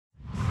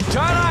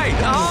Tonight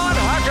on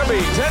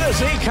Huckabee,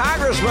 Tennessee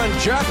Congressman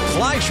Chuck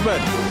Fleischmann,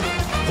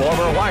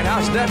 former White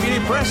House Deputy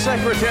Press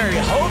Secretary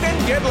Hogan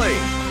Gidley,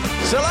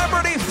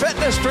 celebrity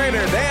fitness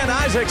trainer Dan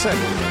Isaacson,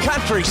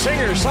 country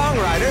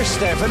singer-songwriter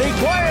Stephanie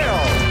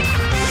Quayle.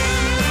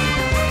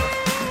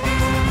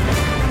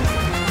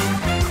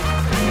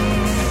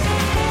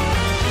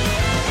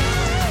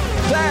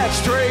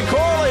 That's Trey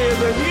Corley in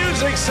the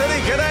Music City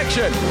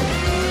Connection.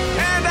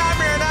 And I'm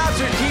your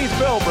announcer, Keith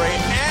Bilbrey.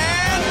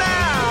 And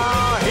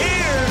now,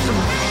 here's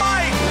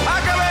Mike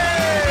Huckabee.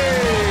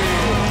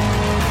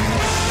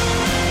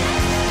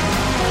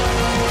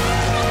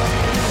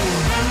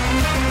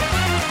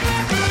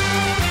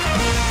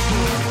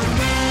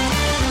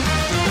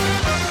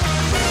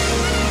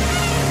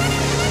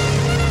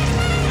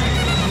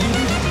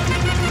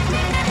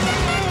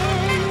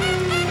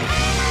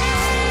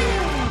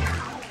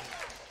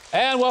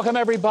 And welcome,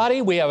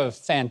 everybody. We have a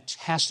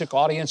fantastic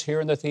audience here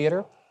in the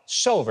theater.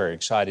 So very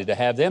excited to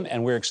have them,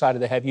 and we're excited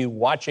to have you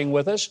watching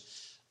with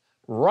us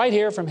right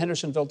here from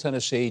Hendersonville,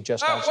 Tennessee,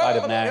 just outside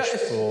of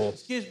Nashville.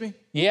 Excuse me.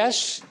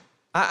 Yes?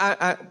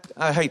 I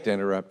hate to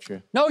interrupt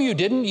you. No, you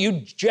didn't. You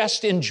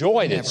just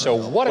enjoyed it. So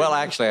what? Well,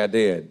 actually, I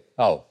did.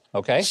 Oh,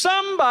 okay.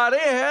 Somebody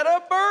had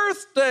a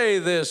birthday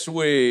this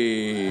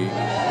week.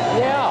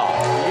 Yeah.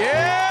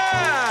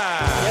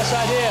 Yes,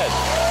 I did.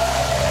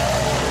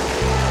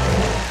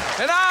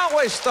 And I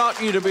always thought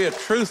you to be a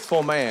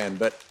truthful man,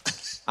 but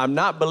I'm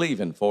not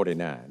believing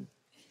 49.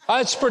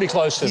 It's pretty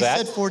close to that.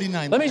 He said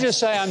 49. Let me just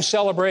say I'm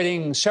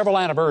celebrating several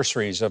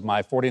anniversaries of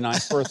my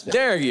 49th birthday.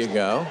 There you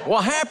go.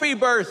 Well, happy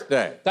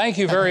birthday. Thank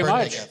you very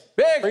much.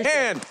 Big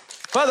hand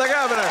for the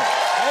governor.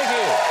 Thank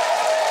you.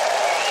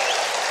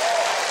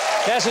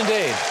 Yes,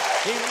 indeed.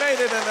 He made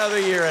it another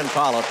year in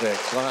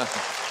politics.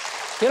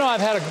 You know,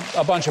 I've had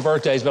a bunch of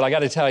birthdays, but I got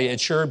to tell you,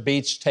 it sure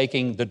beats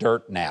taking the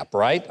dirt nap,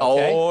 right?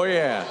 Okay? Oh,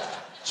 yeah.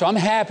 So I'm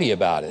happy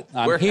about it.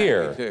 We're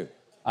here. happy, too.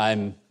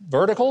 I'm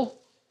vertical.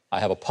 I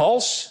have a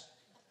pulse.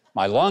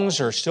 My lungs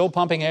are still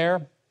pumping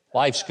air.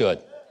 Life's good.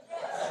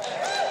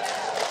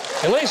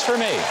 At least for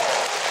me.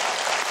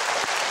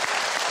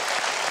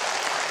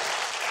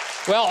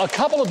 Well, a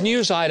couple of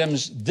news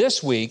items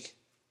this week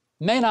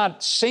may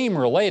not seem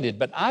related,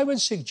 but I would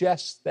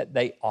suggest that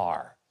they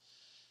are.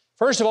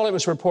 First of all, it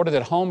was reported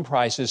that home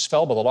prices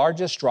fell by the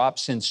largest drop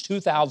since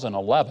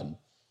 2011,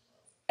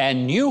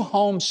 and new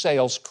home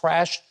sales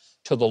crashed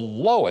to the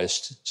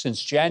lowest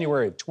since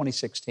January of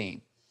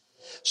 2016.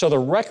 So the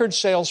record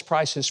sales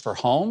prices for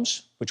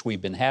homes, which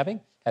we've been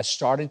having, has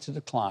started to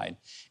decline,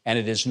 and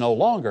it is no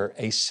longer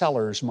a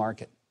seller's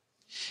market.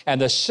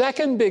 And the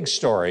second big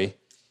story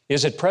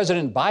is that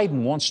President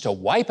Biden wants to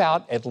wipe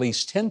out at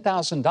least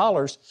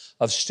 $10,000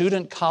 of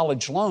student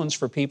college loans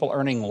for people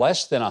earning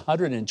less than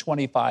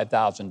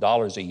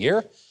 $125,000 a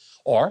year,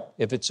 or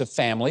if it's a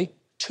family,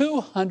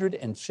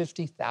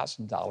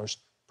 $250,000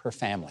 per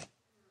family.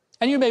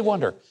 And you may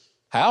wonder,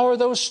 how are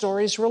those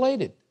stories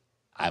related?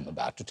 I'm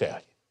about to tell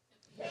you.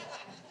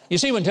 You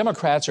see, when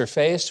Democrats are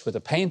faced with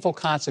the painful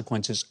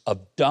consequences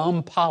of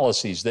dumb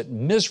policies that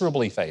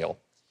miserably fail,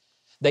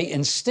 they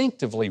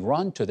instinctively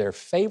run to their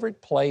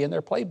favorite play in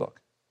their playbook.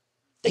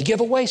 They give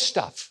away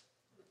stuff.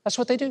 That's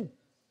what they do.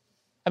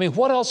 I mean,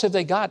 what else have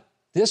they got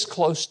this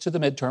close to the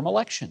midterm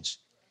elections?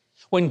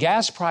 When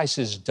gas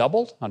prices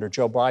doubled under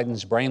Joe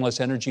Biden's brainless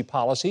energy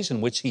policies,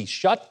 in which he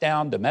shut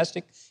down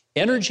domestic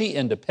energy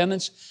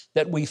independence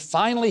that we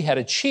finally had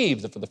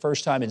achieved for the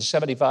first time in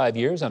 75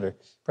 years under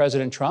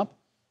President Trump,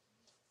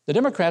 the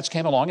Democrats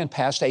came along and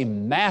passed a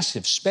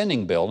massive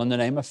spending bill in the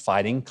name of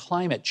fighting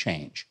climate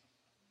change.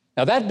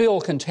 Now, that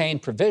bill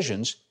contained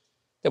provisions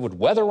that would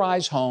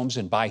weatherize homes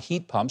and buy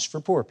heat pumps for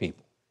poor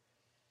people.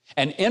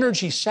 And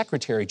Energy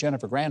Secretary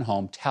Jennifer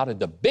Granholm touted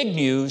the big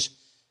news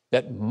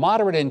that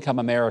moderate-income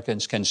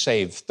Americans can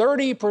save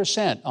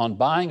 30% on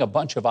buying a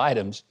bunch of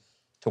items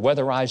to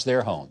weatherize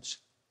their homes.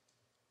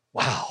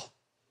 Wow.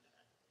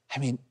 I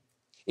mean,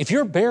 if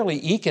you're barely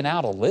eking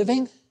out a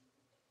living,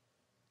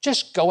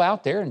 just go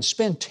out there and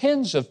spend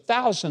tens of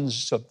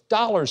thousands of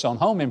dollars on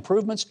home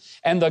improvements,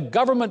 and the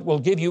government will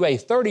give you a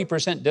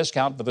 30%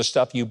 discount for the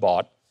stuff you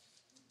bought,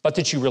 but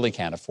that you really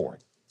can't afford.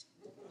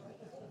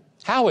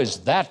 How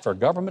is that for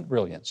government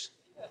brilliance?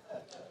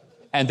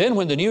 And then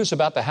when the news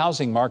about the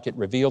housing market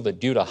revealed that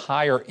due to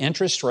higher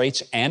interest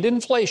rates and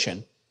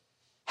inflation,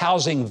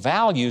 housing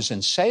values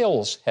and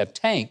sales have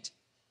tanked,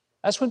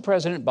 that's when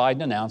President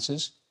Biden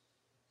announces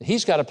that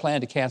he's got a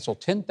plan to cancel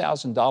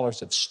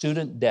 $10,000 of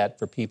student debt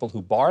for people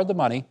who borrowed the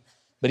money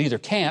but either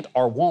can't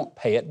or won't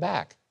pay it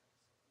back.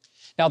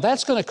 Now,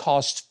 that's going to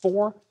cost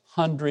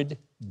 $400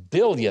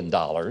 billion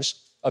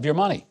of your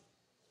money.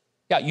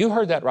 Yeah, you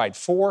heard that right,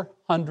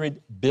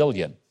 $400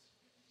 billion.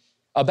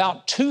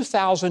 About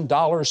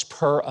 $2,000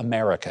 per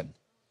American.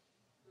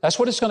 That's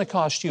what it's going to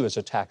cost you as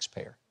a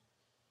taxpayer.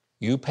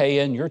 You pay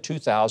in your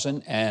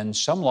 $2,000, and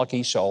some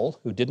lucky soul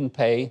who didn't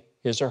pay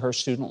his or her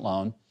student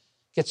loan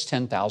gets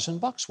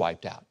 $10,000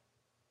 wiped out.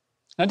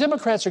 Now,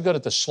 Democrats are good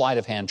at the sleight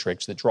of hand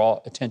tricks that draw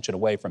attention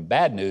away from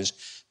bad news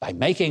by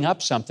making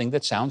up something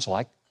that sounds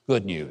like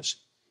good news.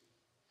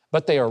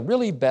 but they are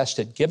really best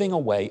at giving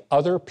away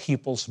other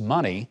people's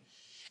money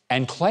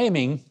and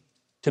claiming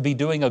to be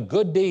doing a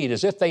good deed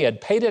as if they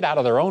had paid it out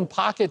of their own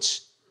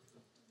pockets.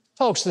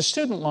 Folks, the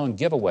student loan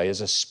giveaway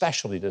is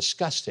especially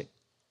disgusting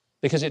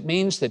because it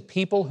means that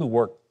people who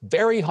work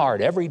very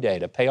hard every day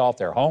to pay off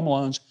their home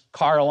loans,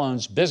 car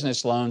loans,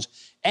 business loans,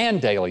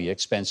 and daily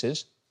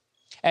expenses,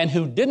 and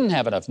who didn't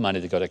have enough money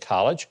to go to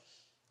college,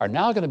 are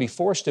now going to be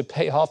forced to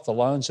pay off the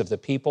loans of the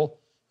people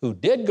who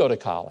did go to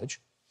college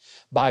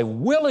by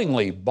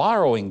willingly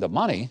borrowing the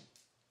money,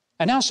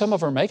 and now some of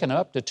them are making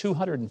up to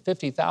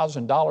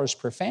 $250,000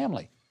 per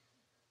family.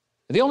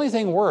 The only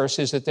thing worse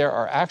is that there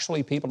are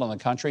actually people in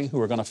the country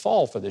who are going to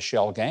fall for this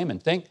shell game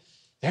and think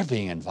they're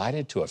being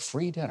invited to a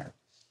free dinner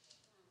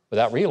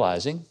without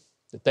realizing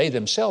that they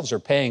themselves are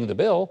paying the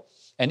bill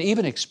and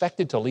even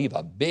expected to leave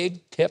a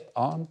big tip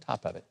on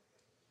top of it.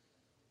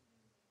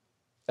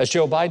 As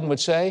Joe Biden would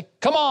say,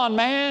 come on,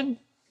 man.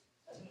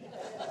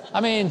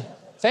 I mean,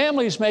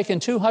 families making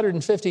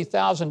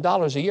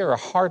 $250,000 a year are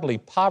hardly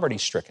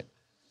poverty-stricken.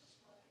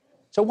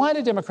 So why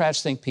do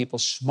Democrats think people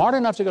smart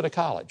enough to go to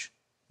college,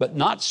 but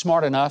not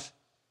smart enough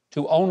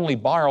to only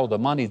borrow the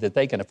money that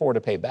they can afford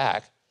to pay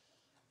back,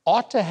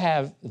 ought to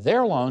have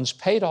their loans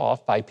paid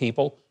off by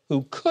people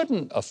who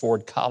couldn't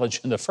afford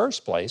college in the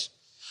first place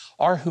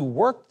or who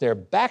worked their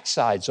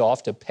backsides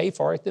off to pay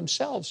for it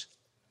themselves?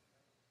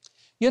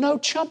 You know,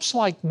 chumps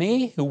like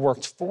me who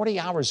worked 40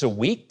 hours a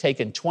week,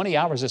 taking 20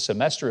 hours a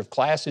semester of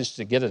classes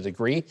to get a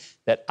degree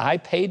that I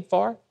paid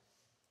for,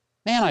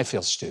 man, I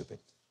feel stupid.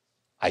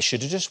 I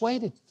should have just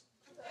waited.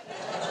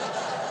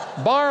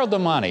 Borrowed the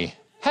money,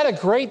 had a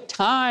great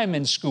time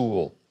in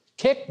school,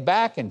 kicked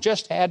back and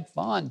just had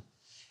fun,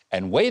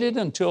 and waited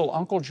until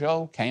Uncle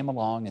Joe came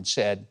along and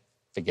said,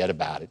 forget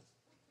about it.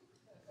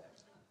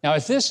 Now,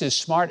 if this is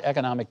smart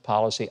economic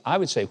policy, I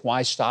would say,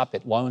 why stop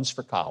at loans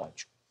for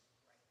college?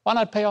 Why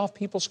not pay off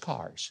people's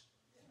cars,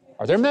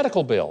 or their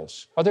medical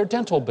bills, or their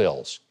dental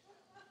bills?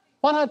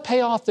 Why not pay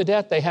off the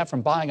debt they have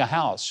from buying a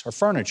house or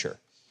furniture,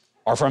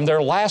 or from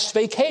their last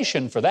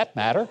vacation, for that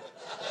matter?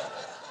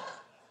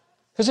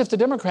 Because if the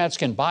Democrats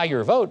can buy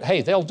your vote,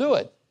 hey, they'll do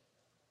it.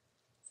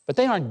 But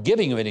they aren't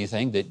giving you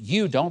anything that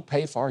you don't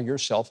pay for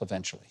yourself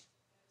eventually.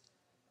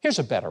 Here's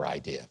a better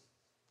idea.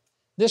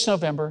 This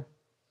November,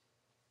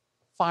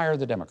 fire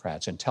the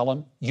Democrats and tell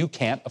them you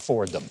can't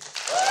afford them.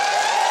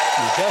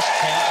 You just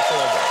can't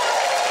afford them.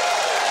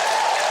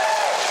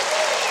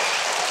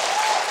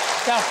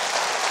 Now,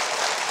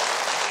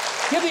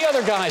 give the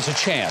other guys a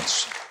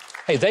chance.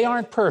 Hey, they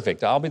aren't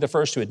perfect. I'll be the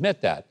first to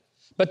admit that.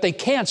 But they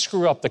can't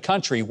screw up the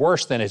country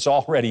worse than it's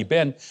already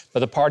been for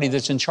the party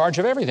that's in charge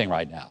of everything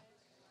right now.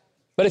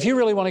 But if you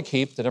really want to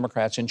keep the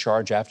Democrats in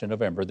charge after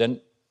November, then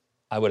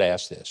I would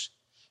ask this.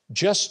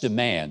 Just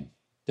demand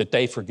that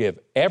they forgive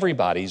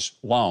everybody's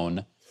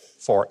loan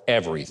for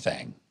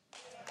everything.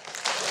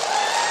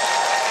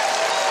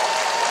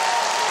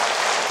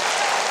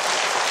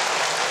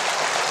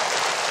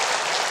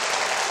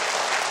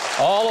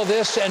 All of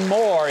this and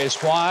more is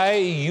why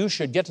you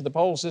should get to the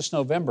polls this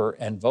November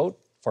and vote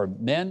for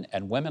men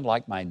and women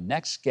like my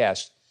next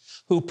guest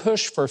who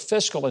push for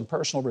fiscal and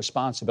personal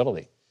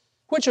responsibility,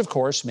 which of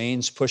course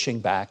means pushing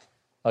back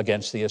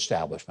against the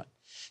establishment.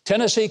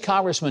 Tennessee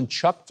Congressman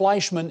Chuck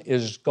Fleischmann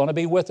is going to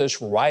be with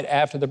us right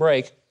after the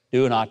break.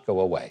 Do not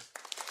go away.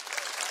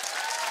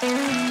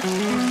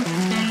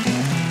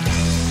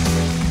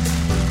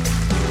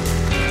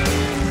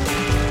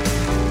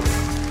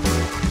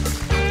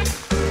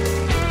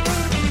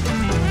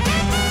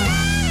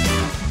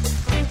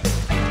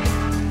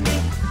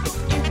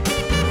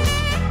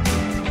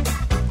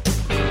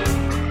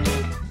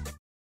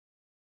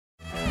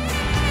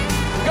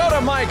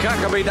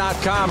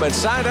 MikeHuckabee.com and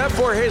sign up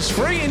for his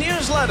free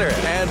newsletter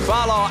and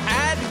follow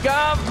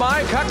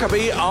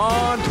 @GovMikeHuckabee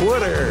on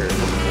Twitter.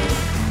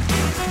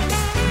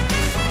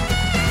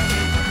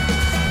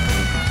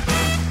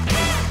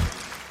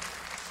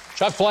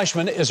 Chuck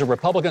Fleischmann is a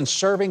Republican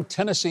serving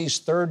Tennessee's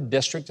 3rd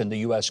District in the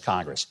U.S.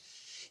 Congress.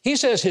 He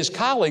says his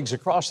colleagues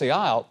across the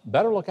aisle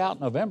better look out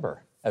in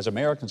November as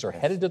Americans are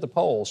headed to the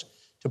polls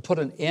to put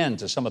an end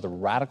to some of the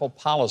radical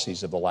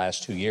policies of the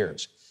last 2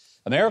 years.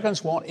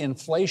 Americans want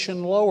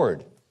inflation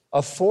lowered,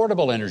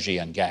 affordable energy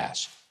and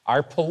gas,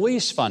 our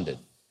police funded,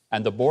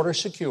 and the border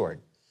secured.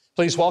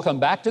 Please welcome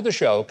back to the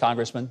show,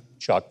 Congressman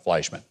Chuck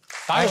Fleischmann.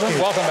 Congressman,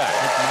 welcome back.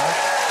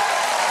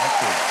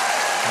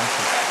 Thank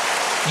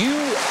you.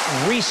 You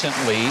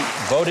recently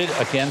voted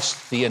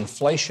against the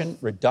Inflation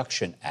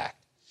Reduction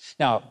Act.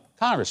 Now,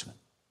 Congressman,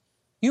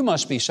 you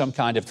must be some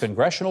kind of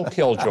congressional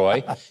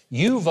killjoy.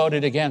 You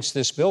voted against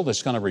this bill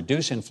that's going to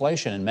reduce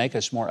inflation and make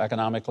us more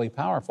economically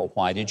powerful.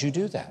 Why did you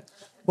do that?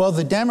 Well,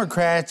 the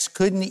Democrats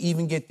couldn't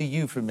even get the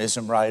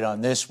euphemism right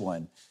on this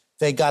one.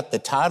 They got the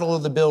title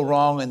of the bill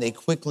wrong and they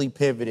quickly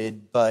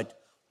pivoted, but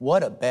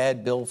what a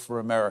bad bill for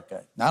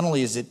America. Not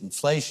only is it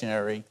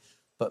inflationary,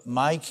 but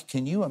Mike,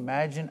 can you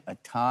imagine a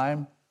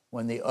time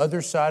when the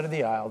other side of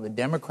the aisle, the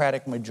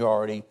Democratic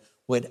majority,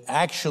 would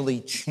actually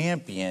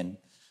champion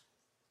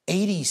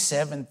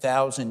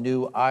 87,000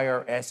 new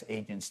IRS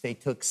agents. They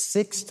took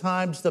 6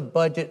 times the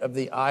budget of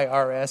the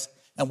IRS.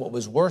 And what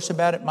was worse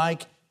about it,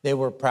 Mike, they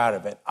were proud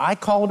of it. I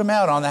called them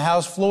out on the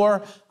House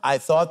floor. I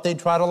thought they'd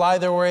try to lie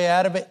their way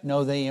out of it.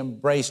 No, they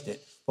embraced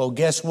it. Well,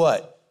 guess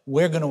what?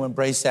 We're going to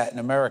embrace that in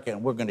America,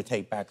 and we're going to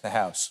take back the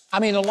House. I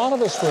mean, a lot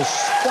of us were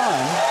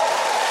stunned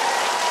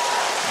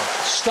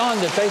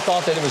that they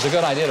thought that it was a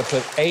good idea to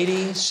put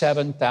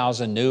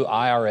 87,000 new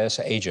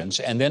IRS agents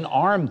and then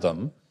arm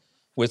them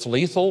with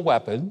lethal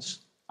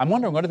weapons. I'm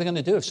wondering, what are they going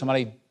to do if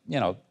somebody,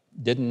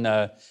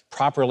 didn't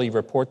properly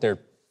report their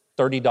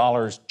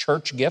 $30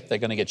 church gift? They're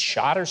going to get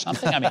shot or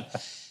something? I mean,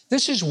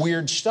 this is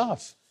weird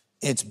stuff.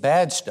 It's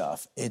bad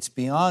stuff. It's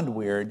beyond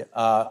weird.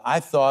 I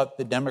thought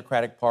the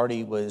Democratic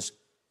Party was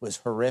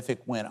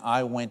horrific when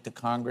I went to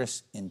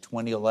Congress in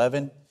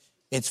 2011.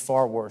 It's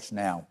far worse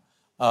now.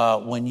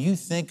 When you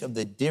think of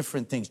the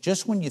different things,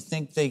 just when you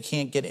think they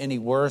can't get any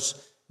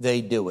worse,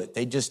 they do it.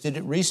 They just did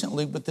it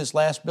recently with this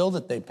last bill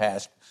that they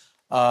passed.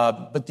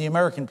 But the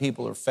American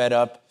people are fed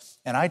up,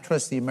 and I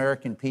trust the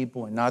American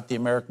people and not the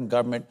American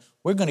government.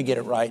 We're going to get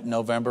it right in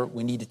November.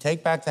 We need to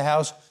take back the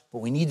House, but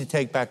we need to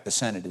take back the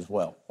Senate as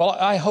well. Well,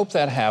 I hope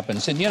that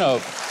happens. And,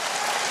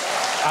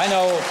 I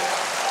know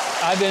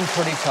I've been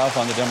pretty tough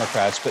on the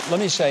Democrats, but let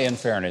me say in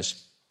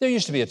fairness, there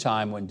used to be a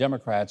time when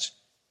Democrats,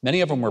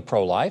 many of them were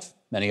pro-life,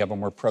 many of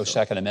them were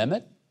pro-Second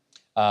Amendment,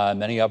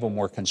 many of them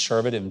were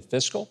conservative and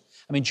fiscal.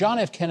 I mean, John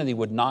F. Kennedy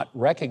would not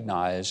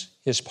recognize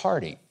his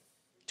party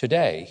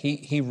today.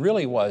 He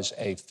really was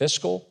a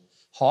fiscal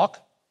hawk.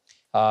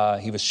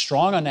 He was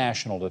strong on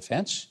national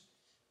defense.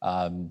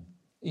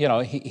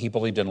 He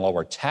believed in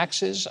lower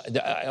taxes.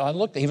 I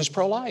looked, he was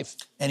pro-life.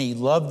 And he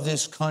loved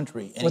this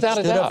country. And Without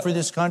he a stood doubt. up for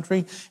this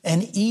country.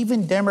 And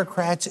even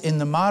Democrats in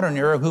the modern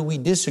era who we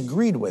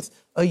disagreed with,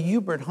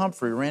 Hubert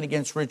Humphrey ran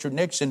against Richard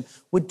Nixon,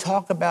 would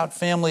talk about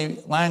family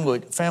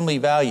language, family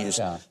values.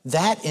 Yeah.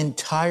 That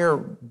entire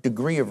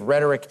degree of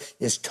rhetoric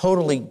is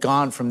totally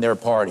gone from their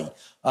party.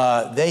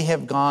 They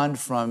have gone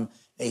from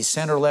a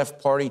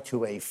center-left party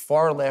to a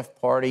far-left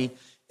party,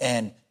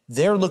 and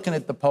they're looking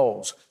at the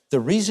polls. The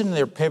reason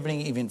they're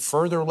pivoting even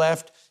further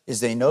left is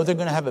they know they're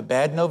going to have a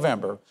bad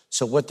November.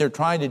 So what they're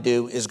trying to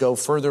do is go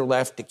further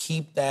left to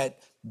keep that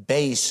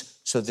base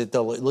so that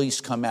they'll at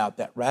least come out,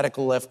 that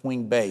radical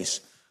left-wing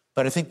base.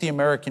 But I think the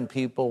American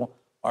people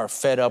are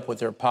fed up with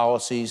their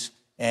policies,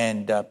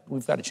 and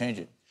we've got to change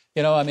it.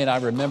 I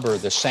remember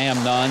the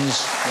Sam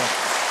Nunns,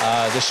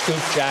 the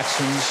Scoop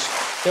Jacksons.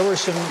 There were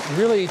some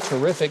really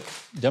terrific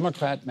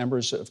Democrat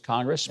members of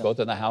Congress, both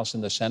in the House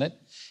and the Senate.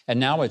 And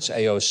now it's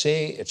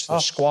AOC, it's the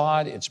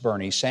Squad, it's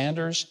Bernie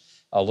Sanders,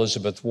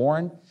 Elizabeth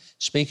Warren.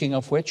 Speaking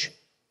of which,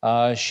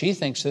 she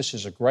thinks this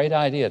is a great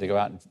idea to go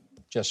out and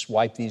just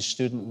wipe these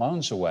student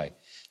loans away.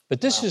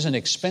 But this is an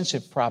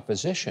expensive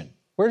proposition.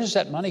 Where does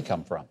that money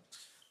come from?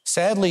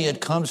 Sadly,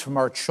 it comes from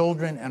our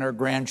children and our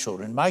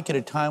grandchildren. Mike, at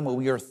a time when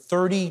we are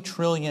 $30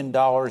 trillion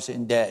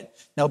in debt.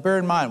 Now, bear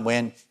in mind,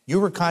 when you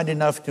were kind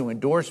enough to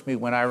endorse me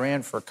when I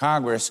ran for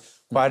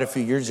Congress quite a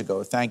few years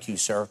ago, thank you,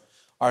 sir,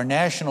 our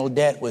national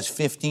debt was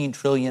 $15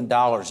 trillion.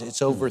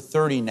 It's over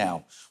 30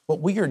 now.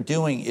 What we are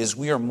doing is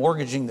we are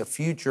mortgaging the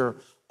future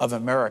of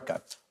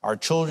America, our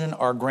children,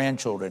 our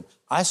grandchildren.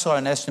 I saw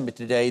an estimate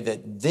today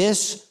that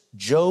this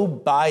Joe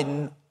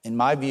Biden, in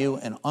my view,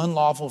 an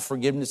unlawful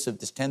forgiveness of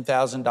this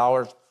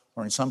 $10,000,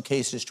 or in some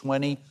cases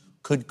 20,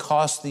 could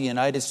cost the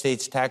United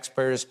States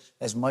taxpayers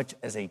as much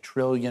as $1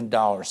 trillion.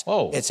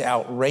 Oh. It's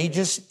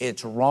outrageous,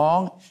 it's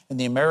wrong, and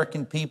the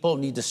American people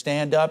need to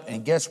stand up.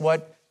 And guess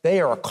what?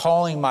 They are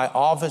calling my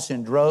office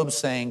in droves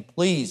saying,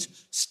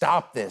 please,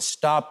 stop this,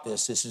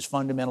 this is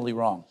fundamentally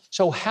wrong.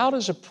 So how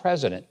does a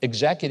president,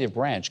 executive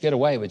branch, get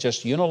away with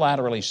just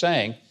unilaterally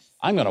saying,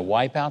 I'm going to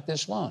wipe out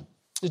this loan?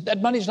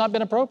 That money's not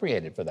been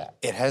appropriated for that.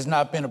 It has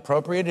not been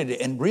appropriated.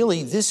 And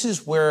really, this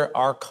is where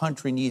our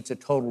country needs a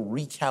total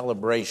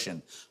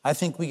recalibration. I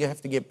think we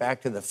have to get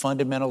back to the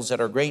fundamentals that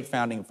our great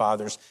founding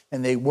fathers,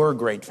 and they were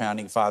great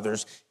founding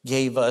fathers,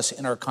 gave us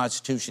in our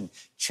Constitution.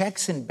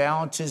 Checks and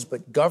balances,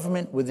 but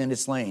government within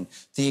its lane.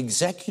 The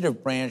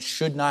executive branch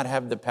should not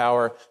have the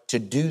power to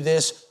do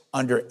this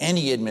under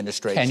any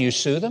administration. Can you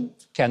sue them?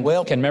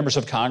 Can members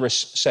of Congress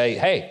say,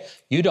 hey,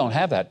 you don't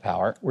have that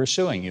power, we're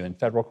suing you in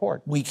federal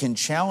court? We can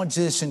challenge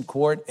this in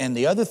court. And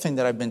the other thing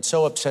that I've been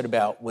so upset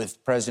about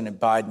with President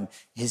Biden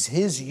is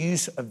his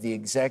use of the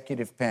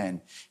executive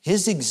pen.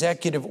 His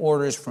executive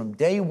orders from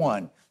day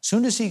one,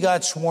 soon as he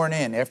got sworn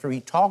in, after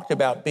he talked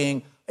about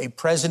being a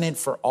president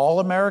for all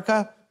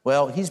America,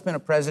 well, he's been a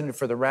president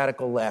for the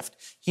radical left.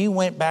 He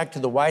went back to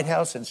the White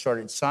House and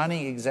started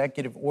signing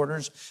executive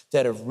orders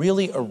that have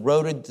really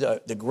eroded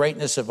the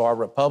greatness of our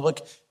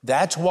republic.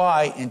 That's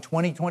why in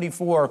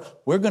 2024,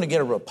 we're going to get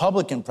a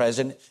Republican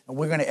president, and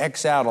we're going to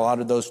X out a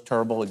lot of those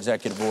terrible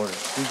executive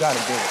orders. We've got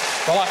to do it.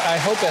 Well, I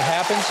hope it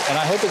happens, and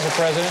I hope it's a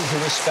president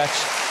who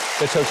respects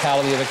the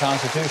totality of the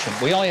Constitution.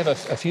 We only have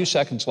a few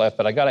seconds left,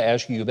 but I got to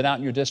ask you, you've been out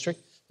in your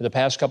district for the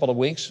past couple of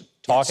weeks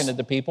talking to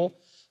the people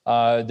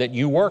that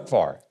you work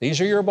for. These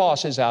are your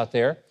bosses out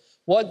there.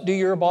 What do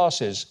your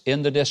bosses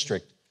in the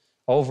district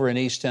over in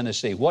East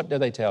Tennessee. What do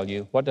they tell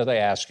you? What do they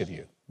ask of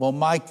you? Well,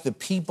 Mike, the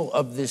people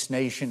of this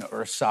nation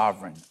are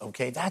sovereign,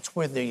 okay? That's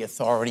where the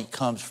authority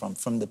comes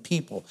from the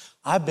people.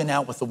 I've been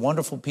out with the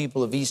wonderful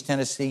people of East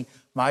Tennessee,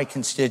 my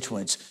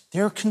constituents.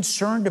 They're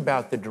concerned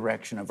about the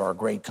direction of our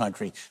great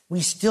country.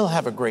 We still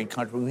have a great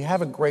country. We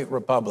have a great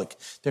republic.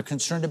 They're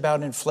concerned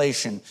about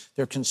inflation.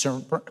 They're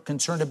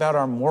concerned about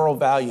our moral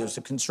values.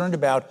 They're concerned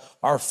about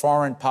our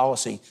foreign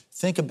policy.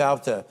 Think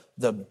about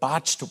the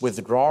botched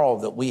withdrawal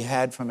that we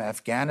had from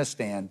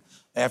Afghanistan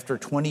after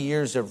 20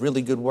 years of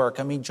really good work.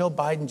 I mean, Joe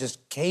Biden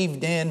just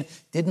caved in,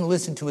 didn't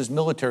listen to his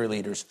military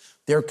leaders.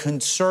 They're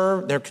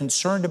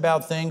concerned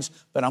about things,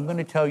 but I'm going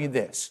to tell you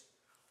this.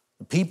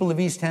 The people of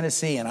East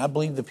Tennessee, and I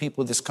believe the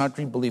people of this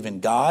country, believe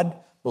in God,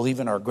 believe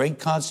in our great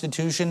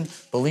Constitution,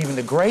 believe in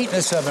the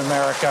greatness of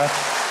America,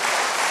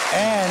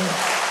 and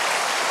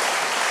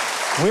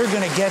we're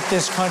going to get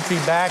this country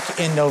back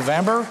in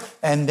November,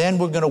 and then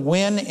we're going to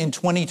win in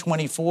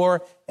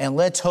 2024. And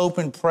let's hope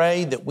and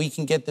pray that we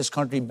can get this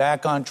country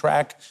back on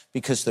track,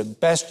 because the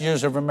best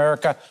years of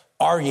America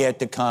are yet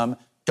to come.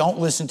 Don't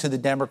listen to the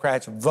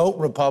Democrats. Vote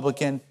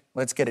Republican.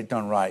 Let's get it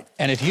done right.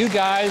 And if you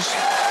guys,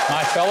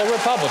 my fellow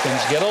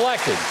Republicans, get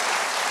elected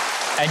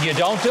and you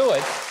don't do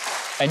it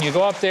and you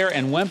go up there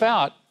and wimp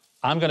out,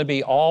 I'm going to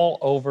be all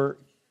over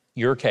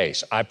your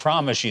case. I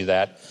promise you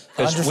that,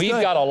 because we've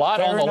got a lot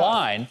on the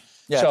line.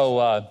 Yes.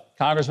 So,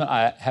 Congressman,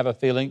 I have a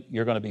feeling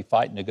you're going to be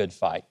fighting a good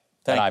fight.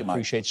 Thank you, I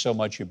appreciate so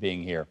much you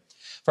being here.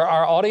 For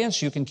our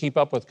audience, you can keep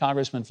up with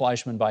Congressman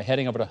Fleischmann by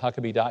heading over to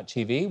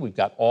Huckabee.tv. We've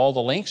got all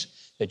the links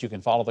that you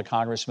can follow the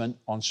Congressman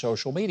on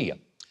social media.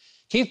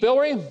 Keith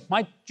Bilbrey,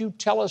 might you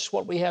tell us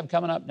what we have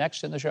coming up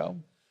next in the show?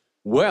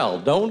 Well,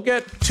 don't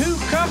get too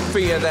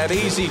comfy in that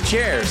easy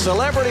chair.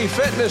 Celebrity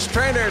fitness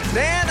trainer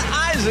Dan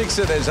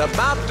Isaacson is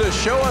about to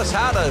show us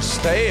how to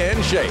stay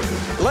in shape.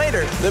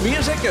 Later, the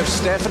music of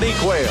Stephanie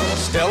Quayle.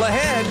 Still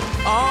ahead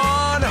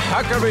on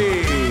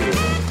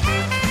Huckabee.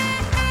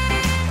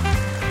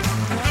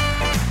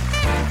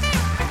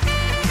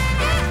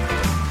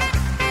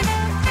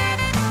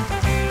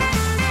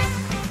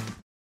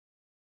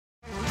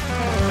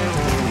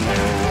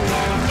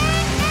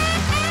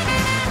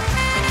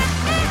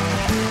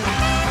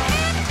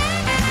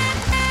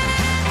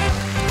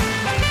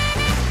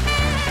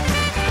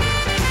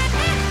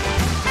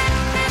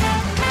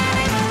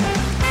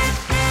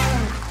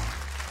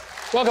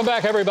 Welcome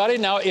back, everybody.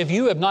 Now, if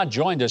you have not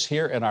joined us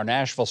here in our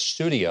Nashville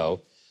studio,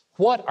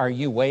 what are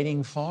you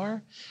waiting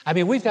for? I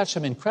mean, we've got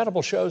some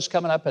incredible shows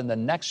coming up in the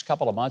next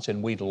couple of months,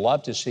 and we'd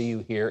love to see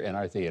you here in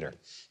our theater.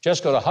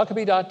 Just go to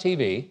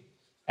Huckabee.tv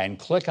and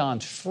click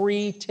on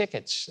free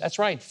tickets. That's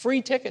right,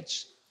 free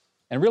tickets.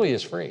 And it really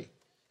is free.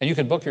 And you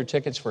can book your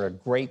tickets for a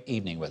great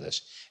evening with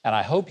us. And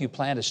I hope you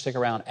plan to stick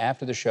around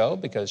after the show,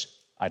 because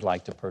I'd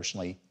like to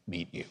personally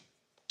meet you.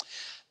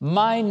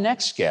 My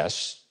next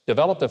guest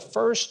developed the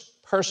first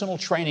personal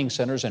training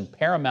centers in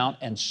Paramount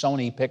and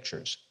Sony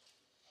Pictures.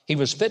 He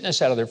was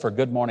fitness editor for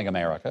Good Morning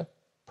America,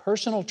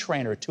 personal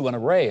trainer to an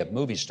array of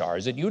movie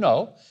stars that you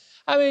know.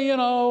 I mean, you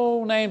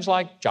know, names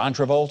like John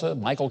Travolta,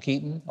 Michael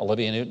Keaton,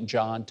 Olivia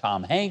Newton-John,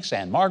 Tom Hanks,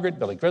 Anne Margaret,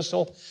 Billy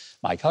Crystal,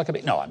 Mike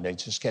Huckabee. No, I'm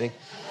just kidding.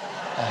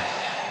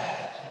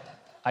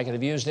 I could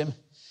have used him.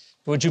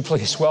 Would you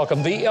please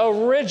welcome the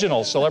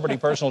original celebrity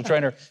personal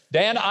trainer,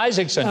 Dan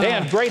Isaacson.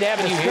 Dan, great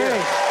having you here.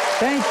 Great.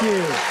 Thank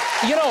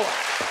you. You know,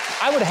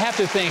 I would have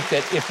to think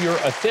that if you're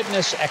a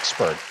fitness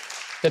expert,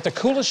 that the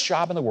coolest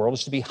job in the world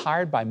is to be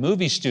hired by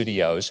movie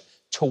studios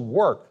to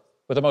work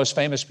with the most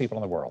famous people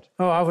in the world.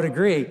 Oh, I would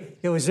agree.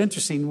 It was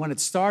interesting when it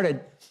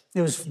started.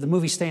 It was the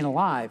movie Staying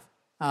Alive.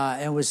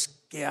 It was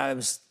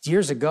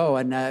years ago,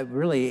 and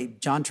really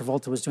John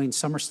Travolta was doing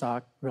summer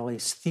stock, really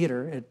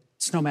theater at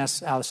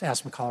Snowmass,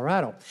 Aspen,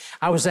 Colorado.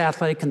 I was the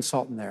athletic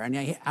consultant there, and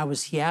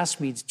he asked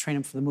me to train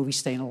him for the movie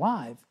Staying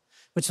Alive,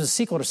 which was a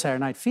sequel to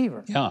Saturday Night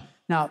Fever. Yeah.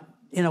 Now,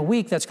 in a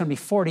week, that's going to be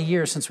 40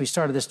 years since we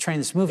started this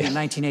movie in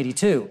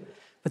 1982.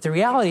 But the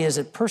reality is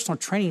that personal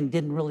training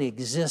didn't really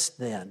exist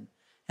then.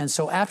 And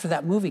so after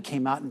that movie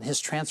came out and his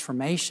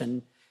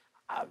transformation,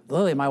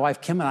 Lily, my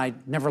wife Kim, and I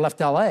never left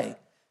LA,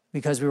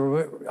 because we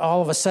were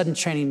all of a sudden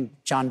training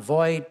John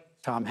Voight,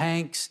 Tom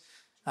Hanks,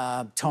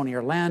 Tony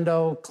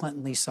Orlando,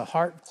 Clint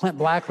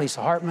Black,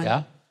 Lisa Hartman.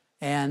 Yeah.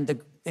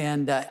 And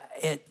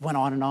it went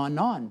on and on and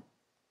on.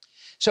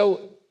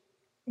 So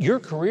your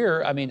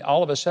career, I mean,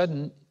 all of a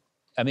sudden,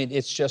 I mean,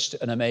 it's just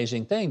an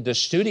amazing thing. The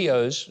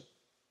studios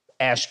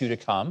ask you to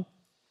come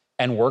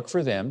and work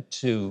for them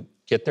to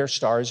get their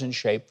stars in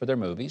shape for their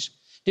movies.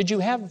 Did you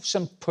have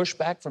some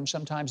pushback from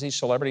sometimes these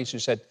celebrities who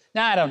said,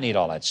 nah, I don't need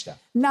all that stuff?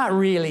 Not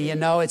really, you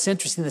know. It's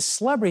interesting. The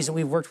celebrities that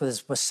we've worked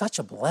with was such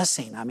a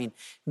blessing. I mean,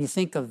 when you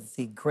think of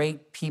the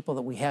great people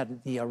that we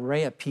had, the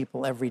array of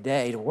people every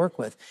day to work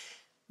with,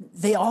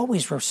 they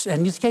always were,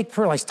 and you take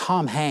for like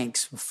Tom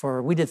Hanks,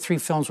 we did 3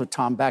 films with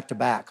Tom back to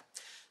back.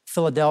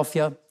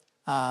 Philadelphia,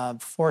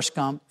 Forrest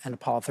Gump, and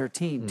Apollo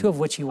 13, 2 of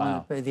which he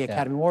won the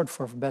Academy Award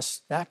for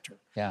Best Actor.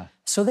 Yeah.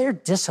 So they're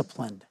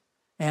disciplined,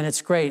 and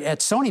it's great. At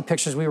Sony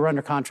Pictures, we were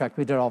under contract.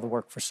 We did all the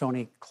work for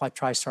Sony,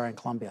 TriStar, and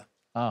Columbia.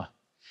 Oh.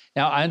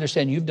 Now, I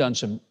understand you've done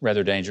some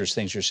rather dangerous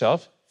things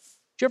yourself.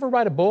 Did you ever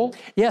ride a bull?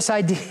 Yes,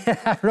 I did.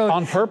 I rode,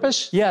 On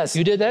purpose? Yes.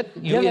 You did that?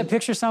 You have that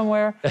picture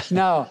somewhere?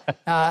 No.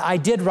 I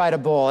did ride a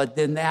bull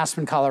in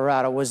Aspen,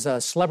 Colorado. It was a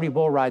celebrity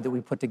bull ride that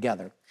we put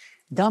together.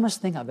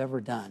 Dumbest thing I've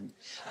ever done.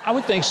 I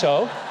would think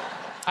so.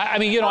 I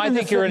mean, you know, I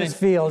think you're an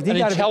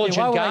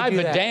intelligent guy,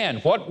 but Dan,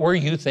 what were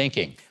you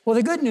thinking? Well,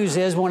 the good news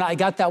is when I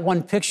got that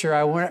one picture,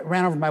 I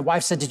ran over to my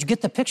wife, said, "Did you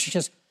get the picture?" She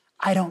says,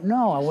 "I don't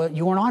know.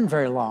 You weren't on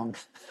very long."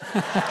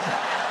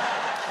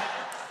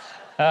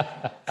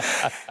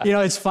 You know,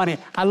 it's funny.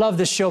 I love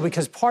this show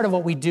because part of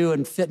what we do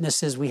in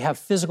fitness is we have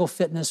physical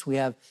fitness, we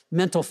have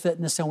mental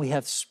fitness, and we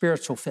have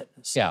spiritual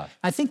fitness. Yeah.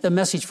 I think the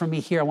message for me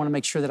here, I want to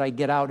make sure that I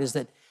get out, is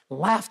that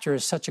laughter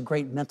is such a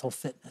great mental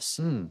fitness.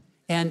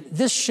 And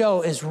this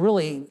show is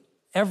really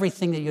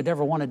everything that you'd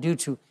ever want to do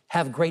to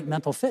have great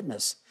mental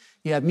fitness.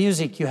 You have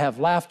music, you have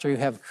laughter, you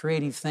have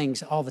creative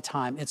things all the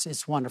time.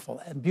 It's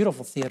wonderful.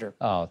 Beautiful theater.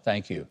 Oh,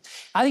 thank you.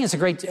 I think it's a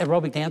great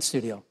aerobic dance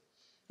studio.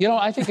 You know,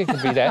 I think it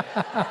could be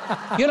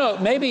that. You know,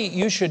 maybe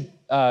you should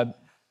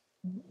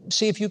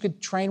see if you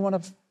could train one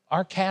of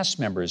our cast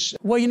members.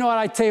 Well, you know what?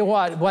 I tell you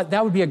what,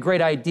 that would be a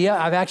great idea.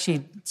 I've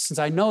actually, since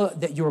I know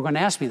that you were going to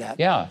ask me that,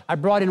 yeah, I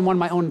brought in one of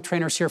my own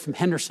trainers here from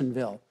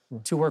Hendersonville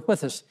to work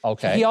with us.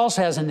 Okay. He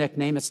also has a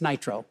nickname. It's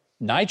Nitro.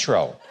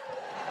 Nitro.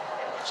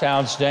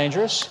 Sounds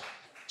dangerous.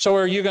 So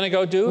are you going to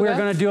go do We're that?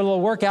 going to do a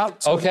little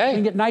workout. So Okay. we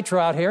can get Nitro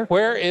out here.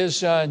 Where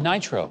is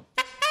Nitro?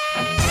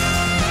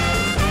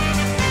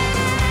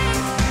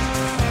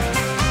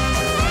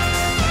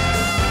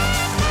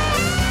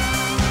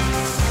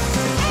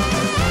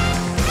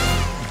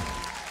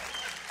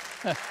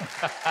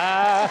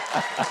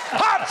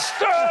 Hot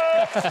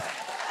stuff!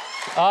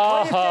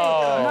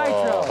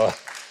 Nitro.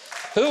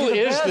 Who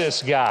is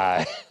this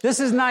guy?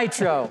 This is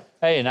Nitro.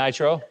 Hey,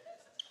 Nitro.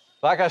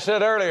 Like I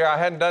said earlier, I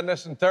hadn't done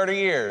this in 30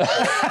 years. All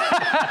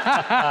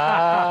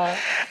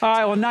right,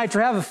 well,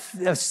 Nitro, have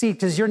a seat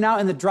because you're now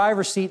in the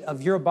driver's seat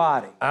of your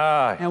body.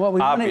 And what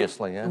we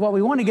obviously, yeah. What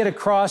we want to get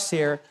across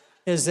here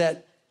is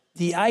that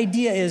the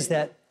idea is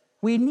that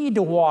we need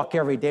to walk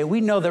every day.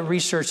 We know that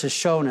research has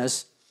shown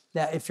us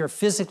that if you're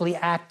physically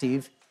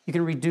active, you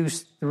can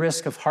reduce the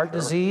risk of heart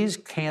disease,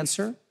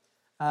 cancer,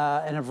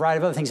 and a variety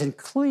of other things,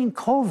 including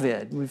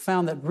COVID. We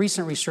found that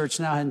recent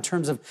research now in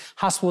terms of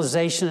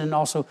hospitalization and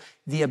also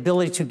the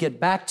ability to get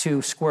back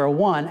to square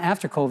one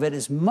after COVID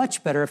is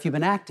much better if you've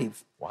been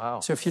active.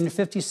 Wow. So if you're in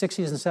your 50s,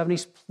 60s, and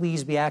 70s,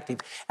 please be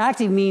active.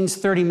 Active means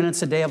 30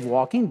 minutes a day of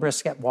walking,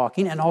 brisk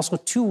walking, and also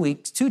 2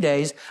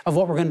 days of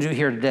what we're going to do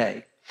here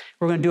today.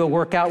 We're going to do a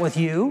workout with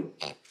you.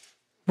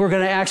 We're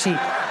going to actually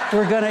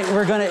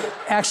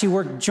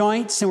work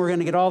joints, and we're going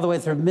to get all the way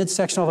through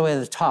midsection, all the way to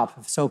the top,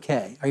 if it's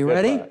okay. Are you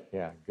ready? Luck.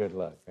 Yeah, good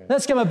luck. Man.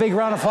 Let's give them a big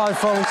round of applause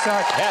before we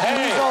start. Hey.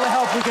 We need all the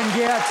help we can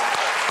get.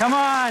 Come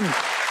on.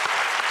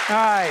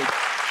 All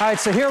right,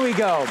 so here we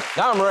go.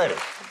 Now I'm ready.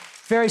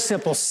 Very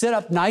simple. Sit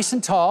up nice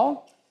and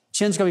tall.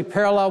 Chin's going to be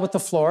parallel with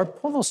the floor.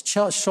 Pull those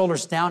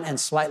shoulders down and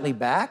slightly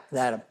back.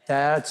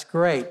 That's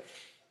great.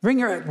 Bring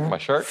your My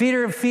shirt? feet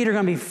are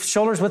going to be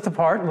shoulders width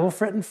apart, a little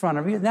foot in front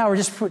of you. Now we're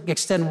just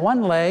extend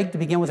one leg to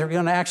begin with. We're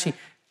going to actually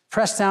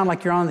press down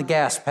like you're on the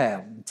gas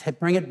pedal.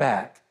 Bring it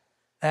back.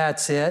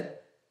 That's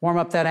it. Warm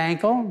up that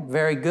ankle.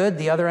 Very good.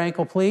 The other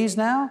ankle, please,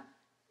 now.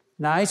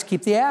 Nice.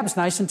 Keep the abs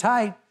nice and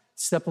tight.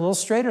 Step a little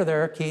straighter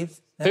there,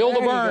 Keith. Feel the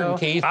There you burn, go.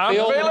 Keith. I'm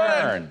Feel the feeling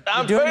burn. it.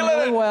 I'm You're doing feeling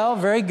really it. well.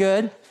 Very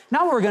good.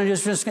 Now we're going to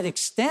just going to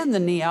extend the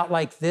knee out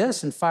like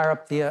this and fire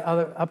up the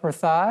other upper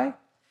thigh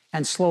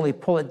and slowly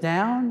pull it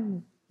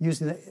down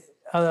using the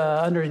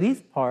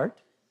underneath part.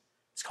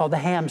 It's called the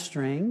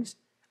hamstrings.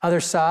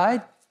 Other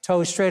side,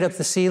 toes straight up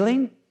the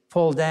ceiling,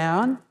 pull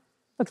down.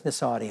 Look at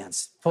this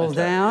audience. Pull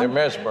down. They're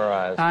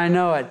mesmerized. I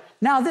know it.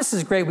 Now this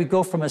is great. We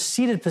go from a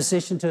seated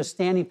position to a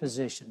standing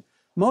position.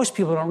 Most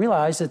people don't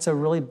realize it's a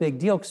really big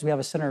deal because we have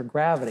a center of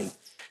gravity.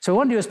 So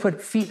what we want to do is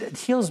put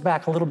heels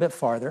back a little bit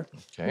farther.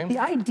 Okay. The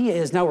idea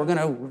is now we're going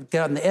to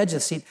get on the edge of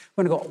the seat.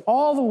 We're going to go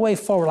all the way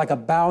forward like a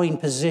bowing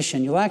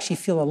position. You'll actually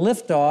feel a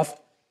lift off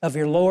of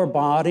your lower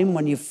body.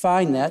 When you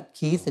find that,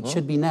 Keith, it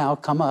should be now,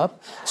 come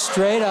up,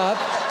 straight up,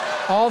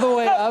 all the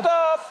way up,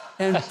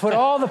 and put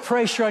all the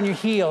pressure on your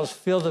heels.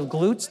 Feel the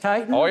glutes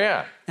tighten. Oh,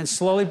 yeah. And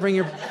slowly bring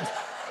your...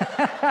 We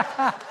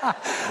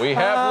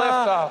have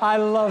liftoff. I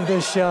love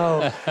this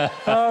show.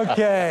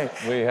 Okay.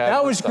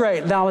 That was liftoff.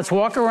 great. Now let's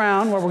walk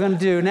around. What we're going to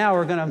do now,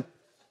 we're going to...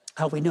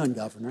 How are we doing,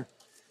 Governor?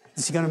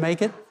 Is he going to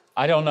make it?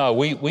 I don't know.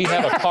 We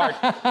have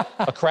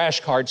a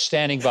crash cart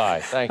standing by.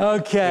 Thank you.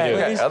 Okay.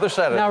 Okay, other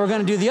side of it. Now we're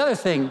going to do the other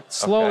thing.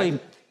 Slowly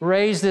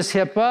raise this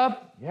hip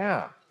up.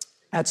 Yeah,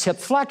 That's hip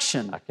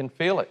flexion. I can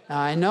feel it.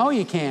 I know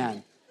you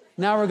can.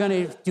 Now we're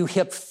going to do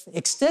hip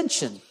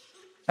extension.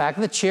 Back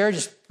of the chair,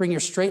 just bring your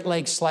straight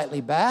leg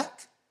slightly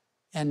back,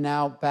 and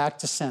now back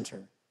to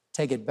center.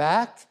 Take it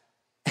back,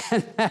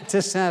 and back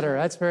to center.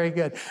 That's very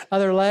good.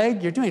 Other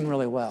leg, you're doing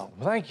really well.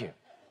 Well, thank you.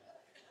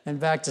 And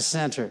back to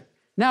center.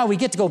 Now we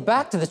get to go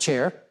back to the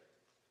chair.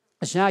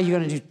 So now you're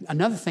going to do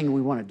another thing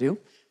we want to do.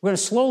 We're going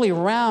to slowly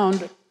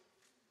round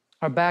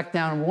our back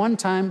down one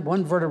time,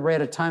 one vertebrae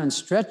at a time, and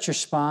stretch your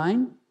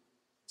spine.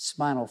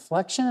 Spinal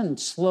flexion, and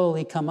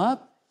slowly come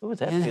up. Ooh,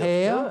 that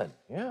Inhale. feels good.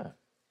 Yeah.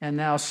 And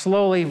now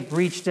slowly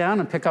reach down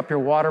and pick up your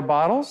water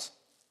bottles.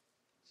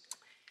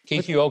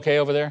 Keith, you okay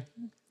over there?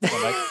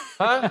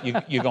 Huh?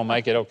 You gonna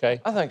make it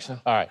okay? I think so.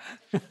 All right.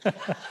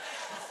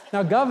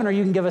 Now, Governor,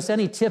 you can give us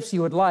any tips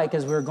you would like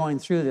as we're going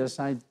through this.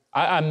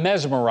 I'm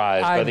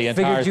mesmerized by the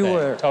entire figured you thing.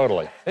 were.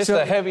 Totally. It's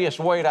the heaviest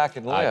weight I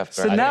can lift.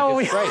 So right? now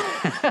we Great.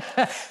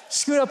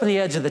 scoot up on the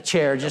edge of the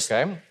chair. Just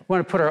Okay.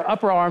 want to put our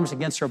upper arms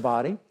against our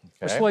body.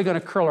 We're Okay. slowly going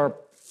to curl our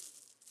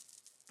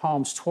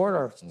palms toward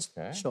our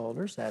Okay.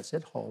 shoulders. That's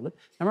it. Hold it.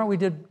 Remember we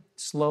did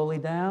slowly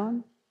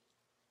down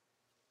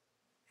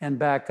and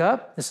back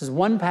up. This is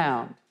 1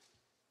 pound.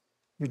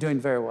 You're doing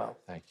very well.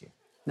 Thank you.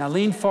 Now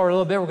lean forward a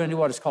little bit. We're going to do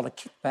what is called a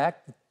kickback.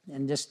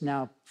 And just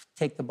now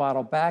take the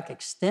bottle back,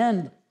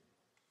 extend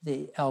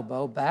the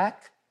elbow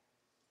back,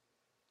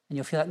 and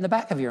you'll feel that in the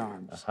back of your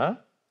arms. Huh?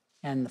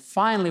 And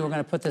finally, we're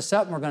going to put this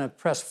up, and we're going to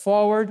press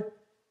forward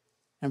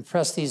and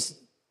press these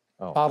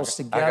bottles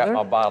I together.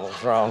 got my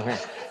bottles wrong here.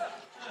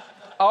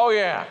 Oh,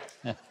 yeah.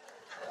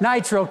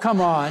 Nitro,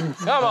 come on.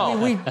 Come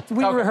on. We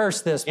Okay.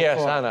 rehearsed this Yes,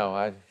 before. I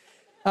know.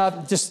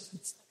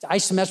 Just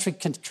isometric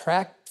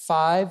contract.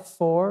 5,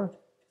 4,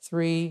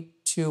 3,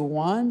 2,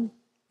 1.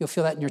 You'll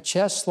feel that in your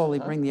chest. Slowly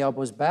bring the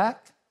elbows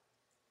back.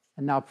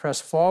 And now press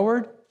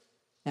forward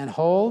and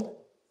hold.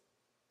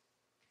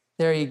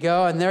 There you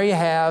go. And there you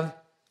have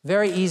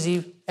very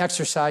easy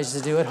exercise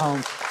to do at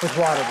home with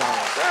water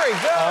bottles. Very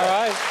good. All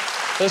right.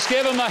 Let's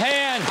give him a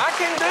hand. I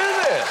can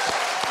do this.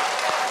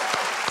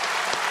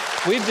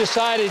 We've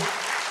decided,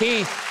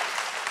 Keith,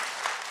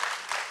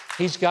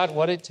 he's got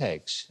what it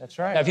takes. That's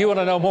right. Now, if you want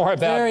to know more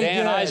about Very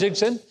Dan good.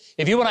 Isaacson,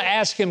 if you want to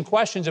ask him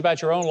questions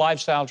about your own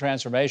lifestyle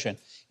transformation,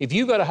 if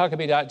you go to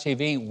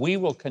Huckabee.tv, we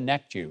will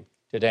connect you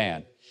to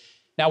Dan.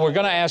 Now, we're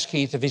going to ask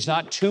Keith, if he's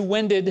not too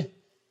winded,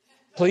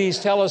 please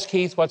tell us,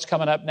 Keith, what's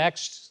coming up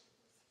next.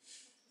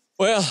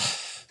 Well,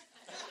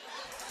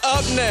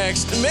 up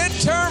next,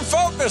 Midterm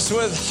Focus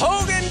with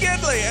Hogan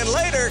Gidley and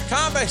later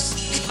comic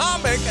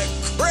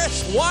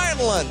Chris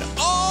Wineland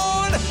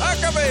on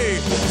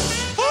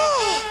Huckabee.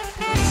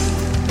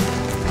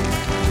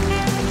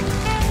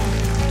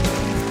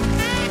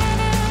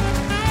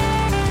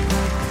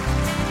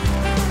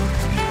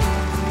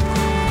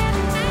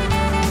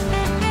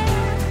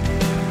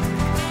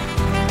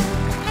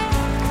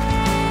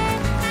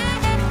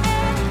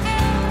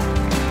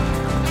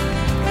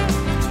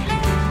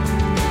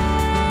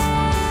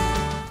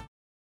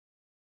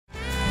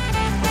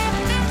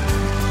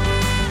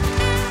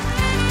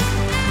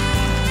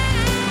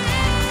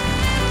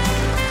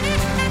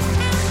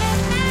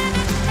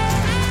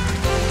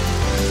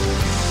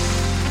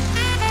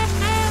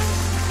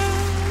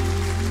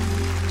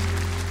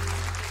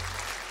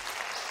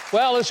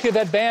 Well, let's give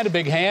that band a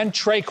big hand.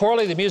 Trey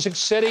Corley, the Music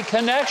City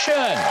Connection.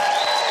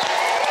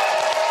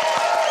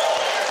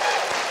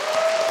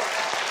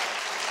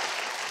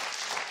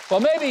 Well,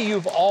 maybe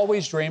you've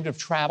always dreamed of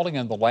traveling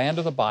in the land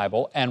of the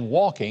Bible and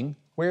walking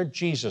where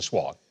Jesus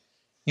walked.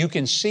 You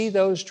can see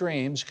those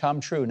dreams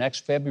come true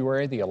next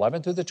February the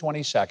 11th through the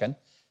 22nd.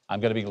 I'm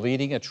going to be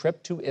leading a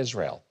trip to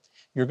Israel.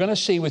 You're going to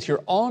see with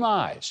your own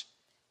eyes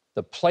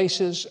the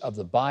places of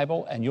the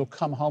Bible, and you'll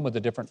come home with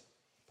a different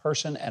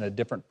person and a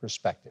different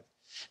perspective.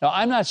 Now,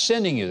 I'm not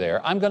sending you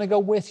there. I'm going to go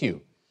with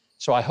you.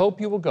 So I hope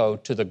you will go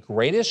to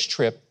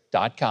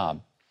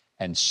thegreatesttrip.com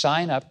and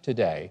sign up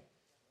today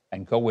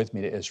and go with me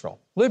to Israel.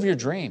 Live your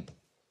dream.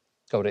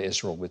 Go to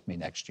Israel with me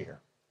next year.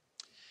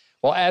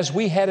 Well, as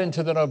we head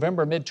into the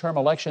November midterm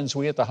elections,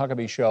 we at the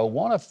Huckabee Show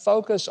want to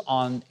focus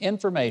on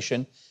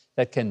information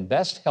that can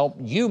best help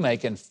you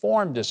make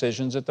informed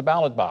decisions at the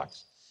ballot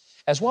box,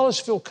 as well as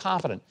feel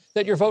confident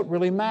that your vote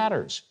really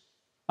matters.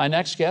 My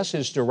next guest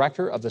is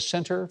director of the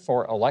Center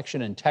for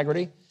Election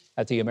Integrity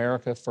at the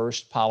America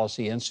First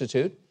Policy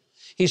Institute.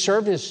 He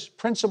served as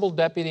principal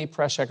deputy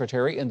press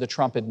secretary in the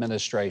Trump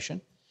administration.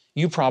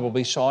 You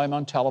probably saw him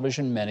on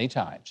television many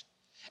times.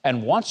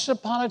 And once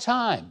upon a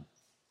time,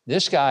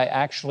 this guy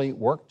actually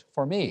worked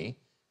for me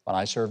when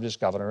I served as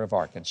governor of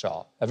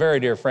Arkansas. A very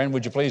dear friend,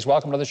 would you please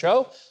welcome to the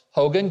show,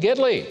 Hogan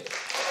Gidley.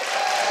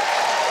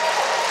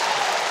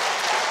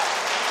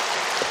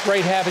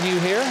 Great having you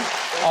here.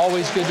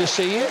 Always good to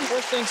see you.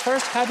 First things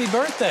first, happy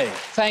birthday.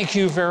 Thank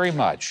you very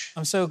much.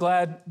 I'm so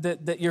glad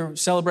that you're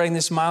celebrating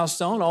this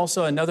milestone.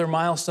 Also, another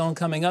milestone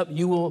coming up.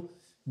 You will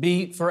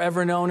be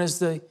forever known as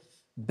the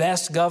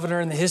best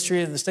governor in the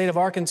history of the state of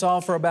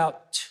Arkansas for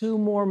about 2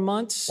 more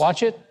months.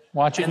 Watch it.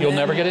 Watch it. And You'll then-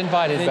 never get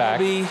invited then back.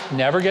 you'll be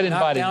Never get knocked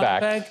invited down a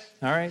back. peg.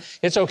 All right.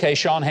 It's okay.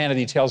 Sean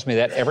Hannity tells me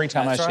that every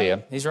time That's I see right.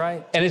 him. He's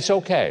right. And it's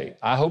okay.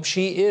 I hope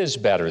she is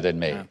better than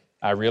me.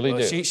 I really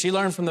Well, do. she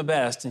learned from the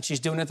best, and she's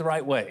doing it the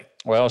right way.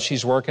 Well,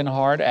 she's working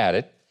hard at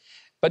it.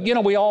 But, you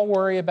know, we all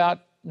worry about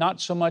not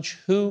so much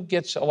who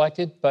gets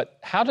elected, but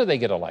how do they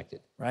get elected?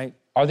 Right.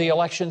 Are the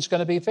elections going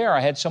to be fair? I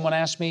had someone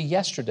ask me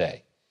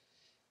yesterday,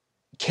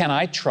 can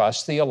I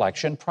trust the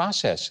election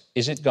process?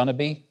 Is it going to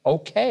be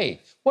okay?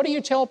 What do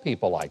you tell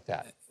people like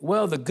that?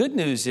 Well, the good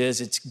news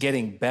is it's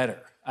getting better.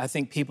 I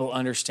think people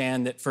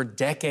understand that for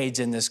decades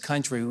in this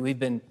country, we've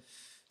been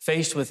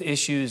faced with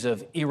issues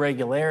of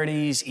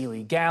irregularities,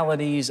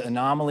 illegalities,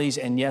 anomalies,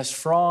 and yes,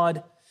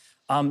 fraud.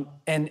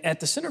 And at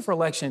the Center for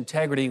Election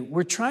Integrity,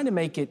 we're trying to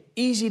make it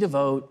easy to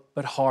vote,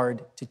 but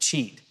hard to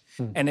cheat.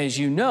 And as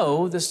you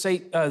know,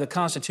 the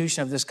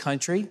Constitution of this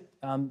country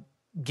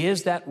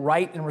gives that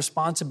right and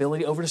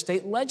responsibility over to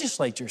state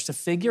legislatures to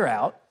figure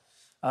out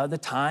the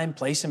time,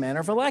 place, and manner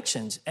of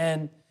elections.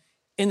 And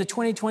in the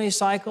 2020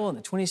 cycle and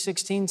the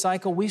 2016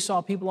 cycle, we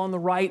saw people on the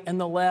right and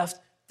the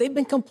left. They've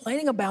been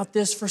complaining about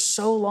this for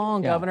so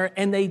long, Governor,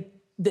 and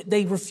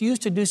they refuse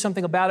to do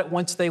something about it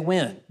once they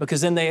win,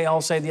 because then they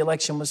all say the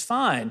election was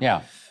fine.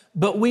 Yeah.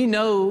 But we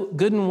know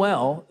good and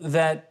well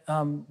that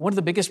one of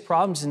the biggest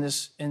problems in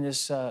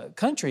this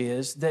country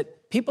is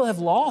that people have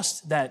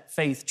lost that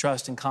faith,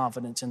 trust, and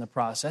confidence in the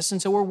process. And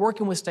so we're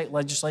working with state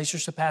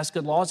legislatures to pass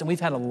good laws. And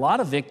we've had a lot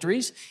of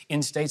victories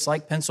in states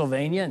like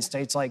Pennsylvania and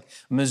states like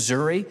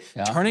Missouri,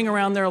 turning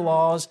around their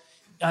laws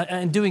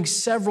and doing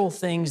several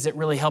things that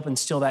really help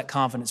instill that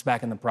confidence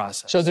back in the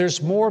process. So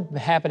there's more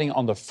happening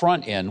on the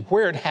front end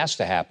where it has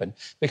to happen,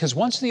 because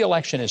once the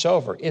election is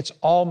over, it's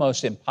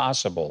almost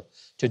impossible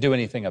to do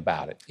anything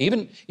about it.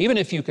 Even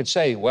if you could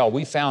say, well,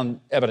 we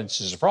found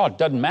evidences of fraud,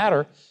 doesn't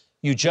matter.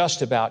 You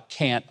just about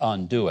can't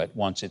undo it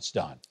once it's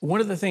done. One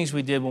of the things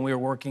we did when we were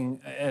working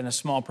in a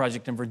small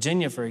project in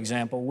Virginia, for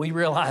example, we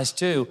realized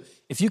too,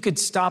 if you could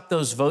stop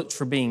those votes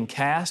from being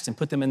cast and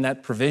put them in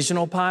that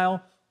provisional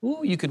pile,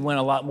 you could win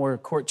a lot more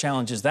court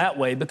challenges that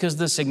way, because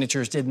the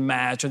signatures didn't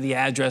match or the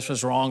address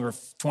was wrong or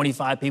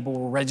 25 people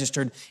were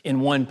registered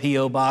in one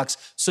P.O.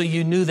 box. So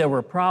you knew there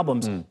were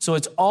problems. So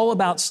it's all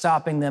about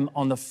stopping them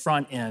on the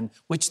front end,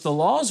 which the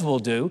laws will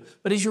do.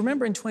 But as you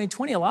remember, in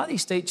 2020, a lot of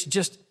these states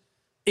just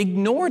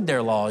ignored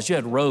their laws. You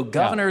had rogue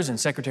governors and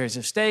secretaries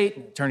of state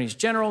and attorneys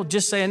general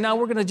just saying, no,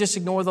 we're going to just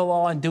ignore the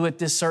law and do it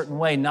this certain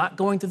way, not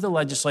going through the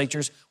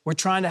legislatures. We're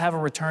trying to have a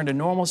return to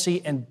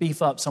normalcy and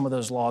beef up some of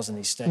those laws in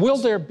these states. Will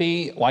there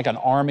be like an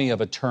army of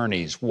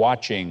attorneys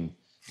watching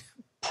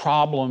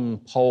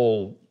problem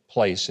poll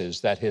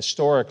places that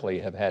historically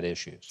have had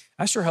issues?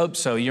 I sure hope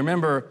so. You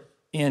remember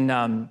in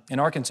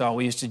Arkansas,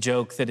 we used to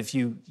joke that if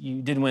you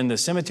didn't win the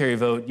cemetery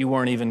vote, you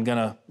weren't even going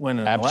to win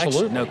an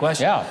election. No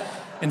question. Yeah.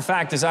 In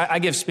fact, as I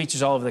give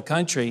speeches all over the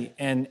country,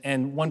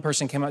 and one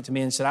person came up to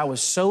me and said, I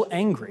was so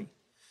angry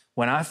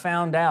when I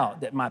found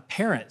out that my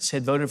parents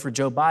had voted for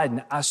Joe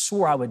Biden, I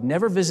swore I would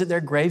never visit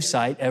their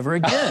gravesite ever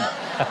again.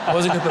 I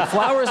wasn't going to put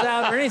flowers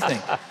out or anything.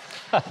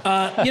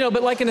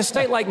 But like in a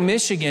state like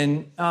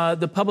Michigan,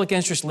 the Public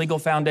Interest Legal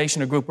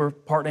Foundation, a group we're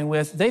partnering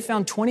with, they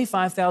found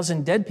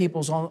 25,000 dead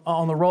people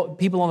on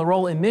the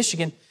roll in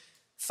Michigan,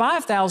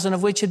 5,000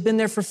 of which had been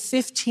there for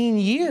 15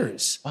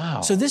 years. Wow.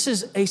 So this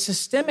is a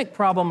systemic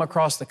problem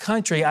across the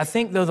country. I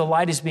think, though, the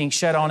light is being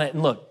shed on it.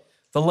 And look,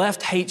 the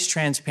left hates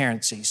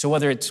transparency. So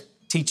whether it's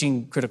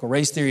teaching critical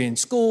race theory in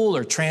school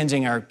or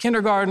transing our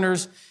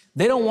kindergartners,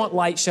 they don't want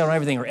light shed on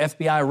everything, or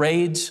FBI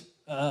raids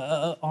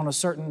on a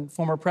certain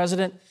former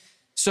president.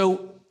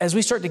 So as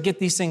we start to get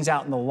these things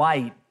out in the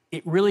light,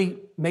 it really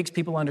makes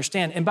people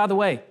understand. And by the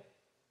way,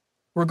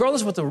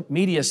 regardless of what the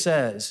media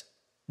says,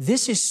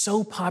 this is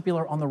so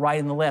popular on the right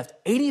and the left.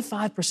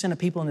 85% of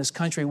people in this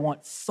country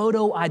want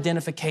photo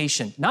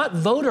identification, not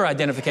voter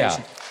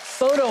identification,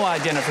 photo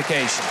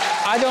identification.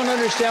 I don't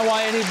understand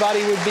why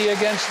anybody would be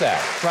against that.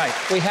 Right.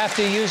 We have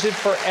to use it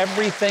for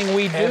everything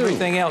we do.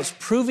 Everything else,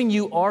 proving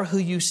you are who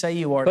you say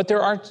you are. But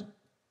there are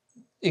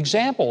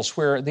examples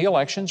where the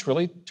elections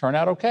really turn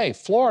out okay.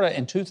 Florida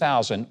in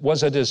 2000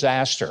 was a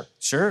disaster.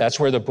 Sure. That's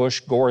where the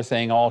Bush-Gore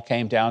thing all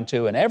came down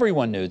to, and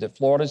everyone knew that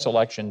Florida's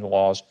election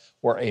laws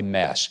were a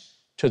mess.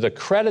 To the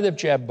credit of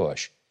Jeb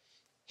Bush,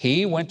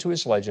 he went to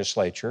his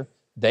legislature.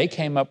 They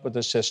came up with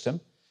a system.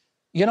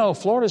 You know,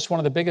 Florida's one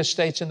of the biggest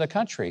states in the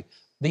country.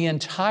 The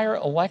entire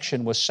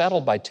election was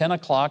settled by 10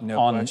 o'clock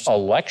on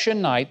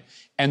election night,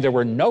 and there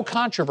were no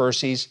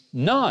controversies,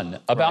 none,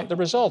 about the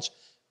results.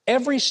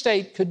 Every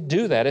state could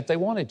do that if they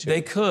wanted to.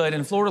 They could,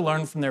 and Florida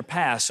learned from their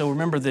past. So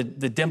remember the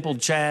dimpled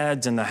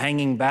chads and the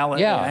hanging ballot,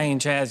 hanging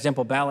chads,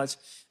 dimpled ballots.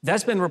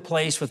 That's been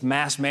replaced with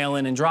mass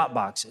mail-in and drop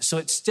boxes. So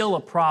it's still a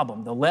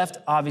problem. The left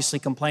obviously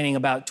complaining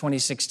about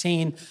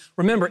 2016.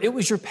 Remember, it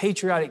was your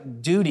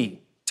patriotic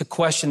duty to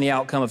question the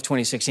outcome of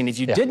 2016. If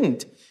you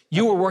didn't,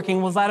 you were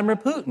working with Vladimir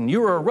Putin.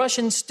 You were a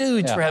Russian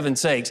stooge, for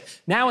heaven's sakes.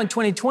 Now in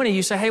 2020,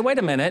 you say, hey, wait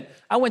a minute.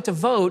 I went to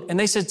vote, and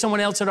they said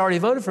someone else had already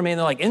voted for me, and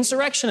they're like,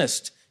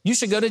 insurrectionist. You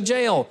should go to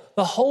jail.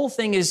 The whole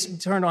thing is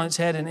turned on its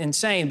head and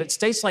insane. But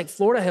states like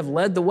Florida have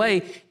led the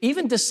way.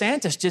 Even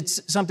DeSantis did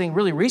something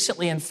really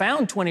recently and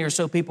found 20 or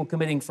so people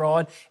committing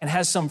fraud and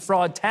has some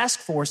fraud task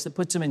force that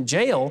puts them in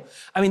jail.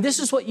 I mean, this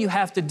is what you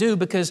have to do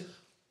because,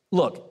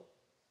 look,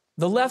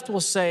 the left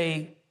will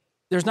say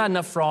there's not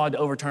enough fraud to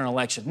overturn an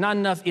election, not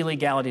enough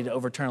illegality to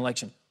overturn an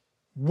election.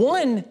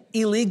 One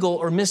illegal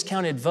or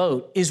miscounted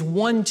vote is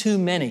one too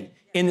many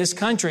in this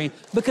country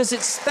because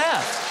it's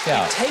theft.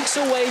 It takes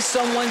away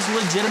someone's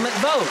legitimate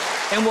vote.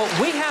 And what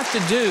we have to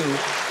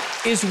do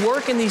is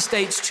work in these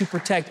states to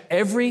protect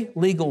every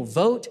legal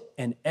vote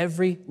and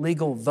every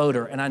legal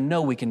voter, and I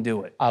know we can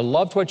do it. I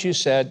loved what you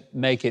said.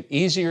 Make it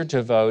easier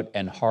to vote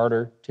and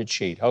harder to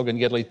cheat. Hogan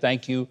Gidley,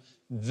 thank you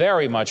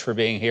very much for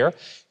being here.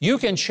 You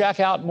can check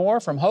out more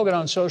from Hogan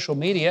on social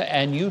media,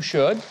 and you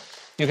should.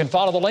 You can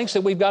follow the links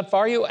that we've got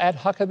for you at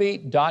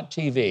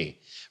Huckabee.tv.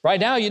 Right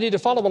now, you need to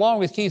follow along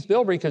with Keith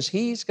Bilbrey because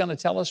he's going to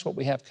tell us what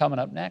we have coming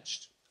up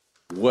next.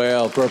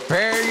 Well,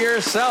 prepare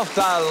yourself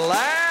to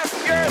laugh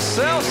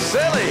yourself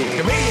silly.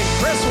 Comedian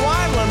Chris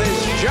Wineland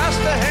is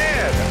just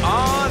ahead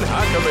on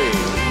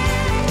Huckabee.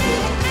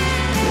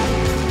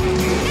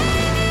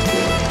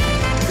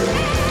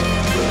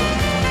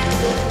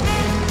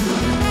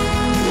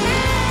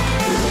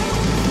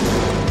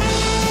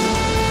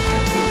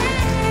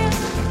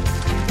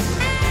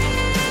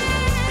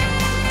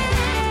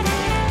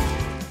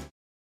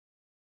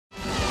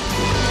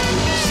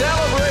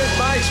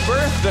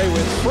 Birthday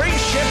with free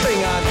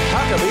shipping on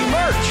Huckabee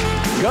merch.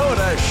 Go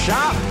to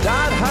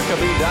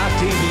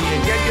shop.huckabee.tv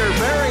and get your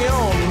very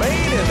own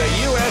made in the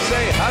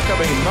USA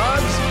Huckabee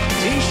mugs,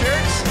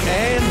 t-shirts,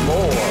 and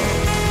more.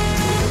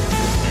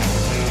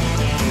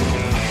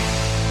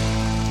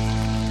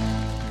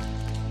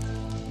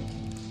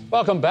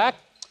 Welcome back.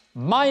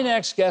 My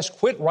next guest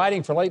quit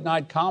writing for late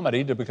night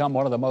comedy to become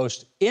one of the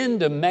most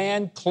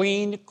in-demand,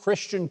 clean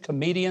Christian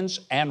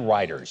comedians and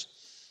writers.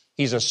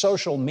 He's a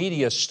social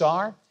media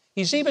star.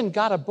 He's even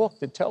got a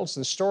book that tells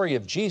the story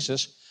of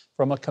Jesus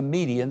from a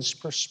comedian's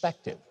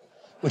perspective.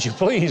 Would you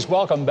please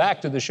welcome back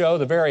to the show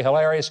the very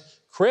hilarious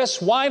Chris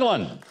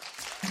Wineland.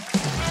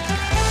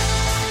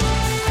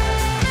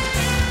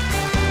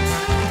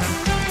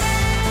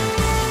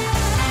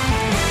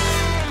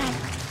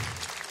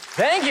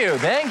 Thank you,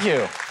 thank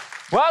you.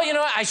 Well, you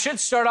know, I should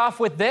start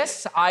off with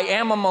this. I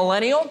am a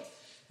millennial,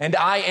 and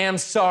I am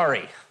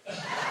sorry.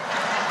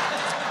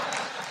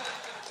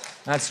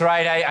 That's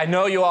right, I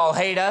know you all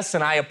hate us,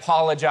 and I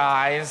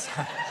apologize.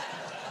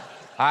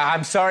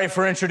 I'm sorry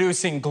for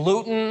introducing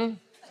gluten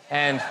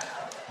and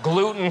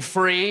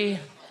gluten-free.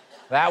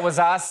 That was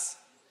us.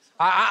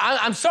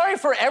 I'm sorry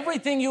for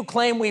everything you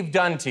claim we've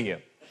done to you,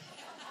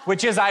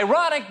 which is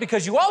ironic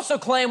because you also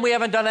claim we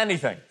haven't done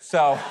anything.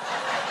 So,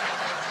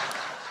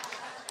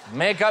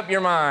 make up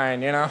your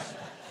mind, you know.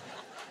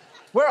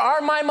 Where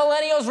are my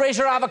millennials? Raise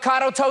your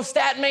avocado toast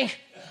at me.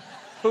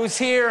 Who's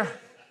here?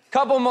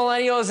 Couple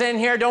millennials in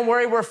here. Don't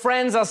worry, we're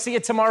friends. I'll see you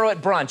tomorrow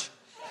at brunch.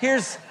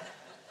 Here's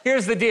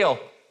the deal.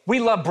 We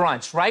love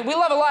brunch, right? We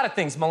love a lot of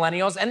things,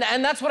 millennials, and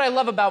that's what I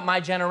love about my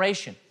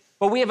generation.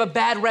 But we have a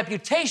bad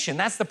reputation.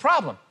 That's the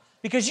problem.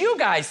 Because you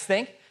guys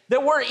think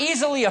that we're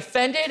easily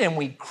offended and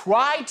we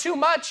cry too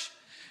much,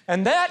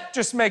 and that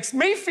just makes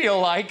me feel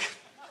like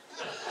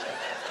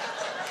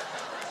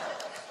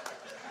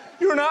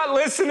you're not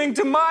listening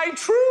to my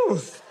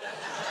truth.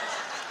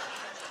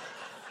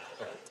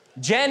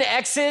 Gen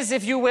X's,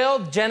 if you will,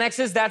 Gen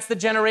X's, that's the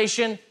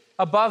generation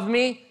above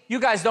me. You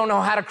guys don't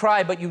know how to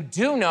cry, but you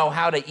do know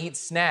how to eat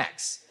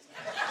snacks.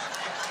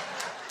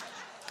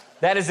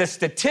 That is a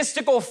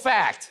statistical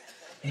fact.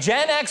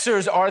 Gen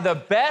Xers are the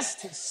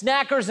best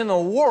snackers in the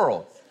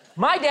world.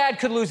 My dad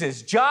could lose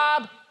his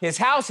job, his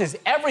house, his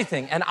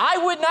everything, and I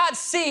would not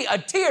see a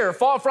tear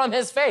fall from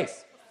his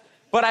face.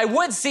 But I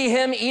would see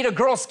him eat a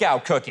Girl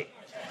Scout cookie.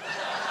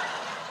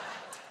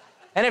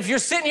 And if you're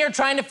sitting here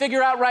trying to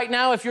figure out right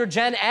now if you're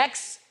Gen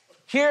X,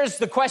 here's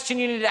the question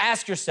you need to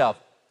ask yourself.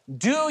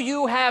 Do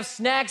you have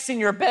snacks in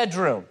your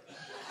bedroom?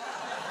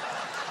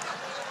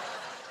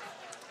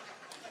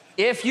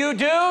 If you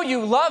do,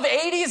 you love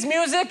 80s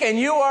music and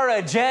you are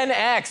a Gen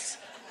X.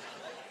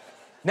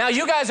 Now,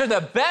 you guys are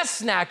the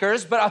best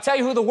snackers, but I'll tell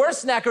you who the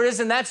worst snacker is,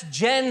 and that's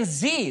Gen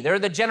Z. They're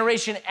the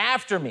generation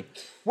after me.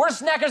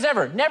 Worst snackers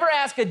ever. Never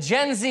ask a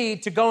Gen Z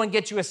to go and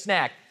get you a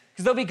snack,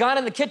 because they'll be gone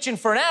in the kitchen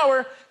for an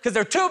hour because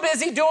they're too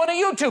busy doing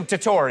a YouTube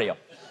tutorial.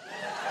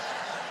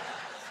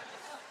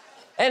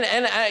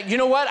 And you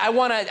know what?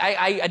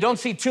 I don't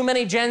see too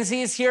many Gen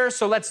Zs here,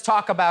 so let's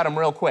talk about them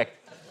real quick.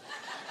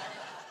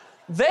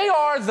 They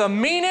are the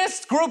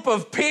meanest group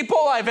of people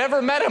I've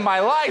ever met in my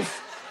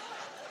life.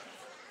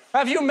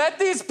 Have you met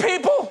these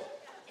people?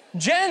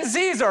 Gen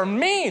Zs are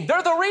mean.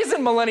 They're the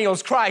reason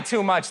millennials cry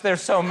too much. They're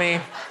so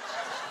mean.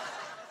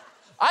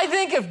 I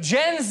think if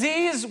Gen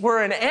Zs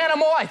were an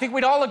animal, I think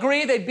we'd all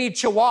agree they'd be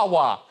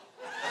Chihuahua.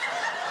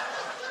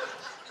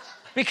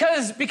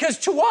 Because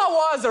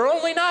Chihuahuas are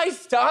only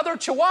nice to other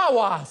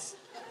Chihuahuas.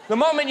 The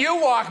moment you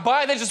walk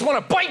by, they just want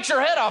to bite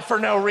your head off for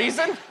no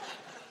reason.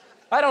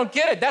 I don't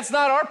get it. That's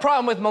not our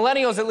problem with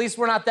millennials. At least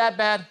we're not that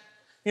bad.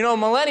 You know,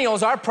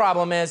 millennials, our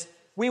problem is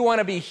we want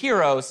to be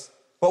heroes,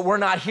 but we're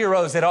not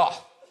heroes at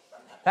all.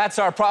 That's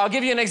our problem. I'll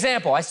give you an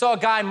example. I saw a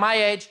guy my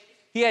age.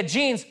 He had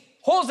jeans,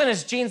 holes in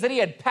his jeans that he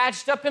had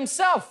patched up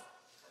himself.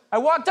 I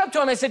walked up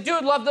to him. I said,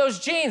 dude, love those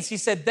jeans. He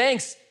said,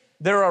 thanks.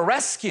 They're a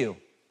rescue.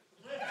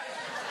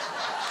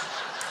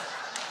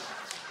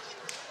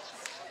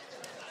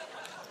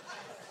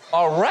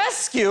 A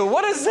rescue?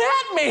 What does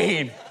that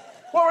mean?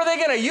 What, were they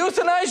gonna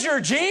euthanize your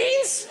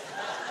jeans?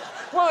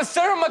 What, was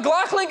Sarah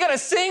McLachlan gonna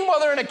sing while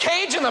they're in a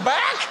cage in the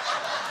back?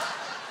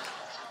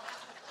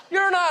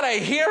 not a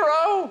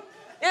hero.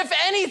 If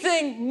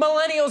anything,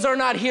 millennials are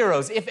not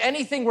heroes. If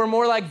anything, we're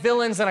more like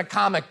villains in a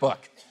comic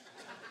book.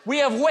 We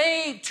have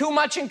way too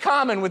much in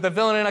common with the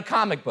villain in a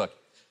comic book.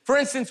 For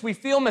instance, we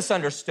feel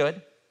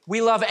misunderstood.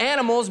 We love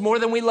animals more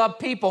than we love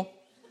people.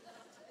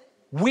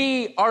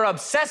 We are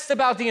obsessed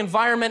about the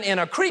environment in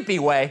a creepy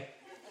way.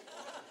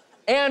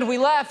 And we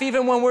laugh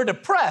even when we're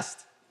depressed.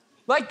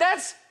 Like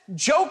that's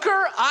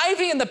Joker,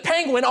 Ivy, and the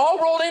Penguin all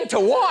rolled into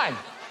one.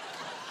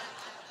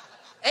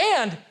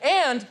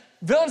 And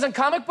villains in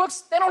comic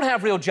books, they don't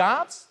have real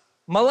jobs.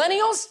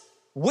 Millennials,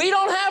 we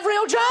don't have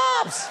real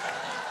jobs.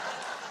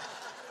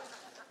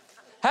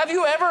 Have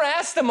you ever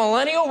asked a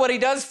millennial what he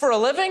does for a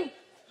living?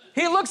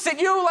 He looks at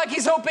you like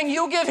he's hoping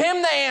you give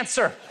him the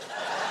answer.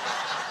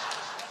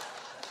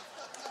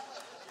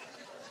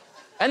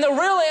 And the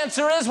real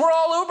answer is we're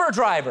all Uber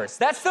drivers.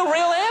 That's the real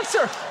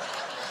answer.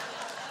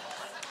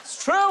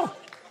 It's true.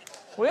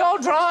 We all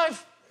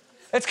drive.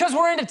 It's because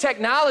we're into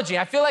technology.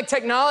 I feel like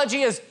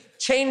technology has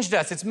changed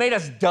us. It's made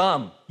us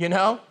dumb, you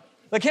know?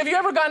 Like, have you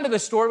ever gone to the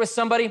store with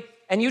somebody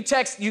and you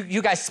text,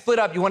 you guys split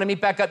up, you want to meet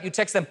back up, you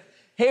text them,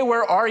 hey,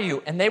 where are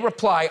you? And they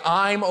reply,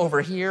 I'm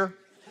over here.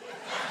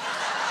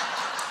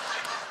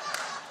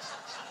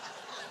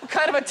 What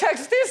kind of a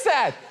text is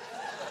that?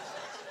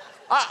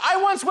 I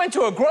once went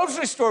to a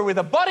grocery store with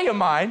a buddy of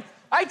mine.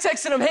 I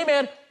texted him, hey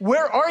man,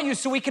 where are you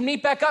so we can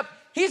meet back up?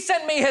 He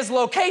sent me his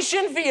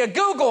location via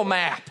Google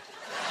Map.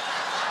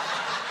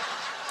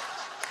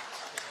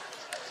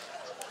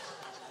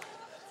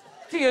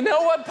 Do you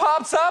know what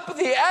pops up?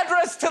 The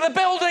address to the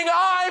building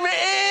I'm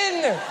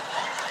in.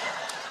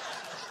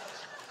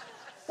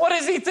 What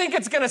does he think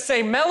it's gonna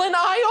say, melon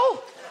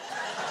aisle?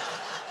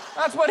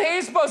 That's what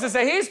he's supposed to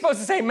say. He's supposed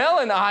to say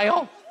melon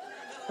aisle.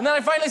 And then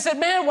I finally said,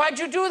 man, why'd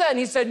you do that? And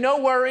he said, no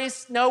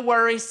worries, no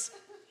worries.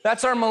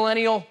 That's our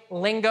millennial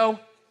lingo.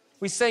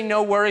 We say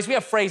no worries. We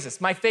have phrases.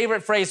 My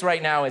favorite phrase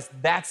right now is,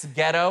 that's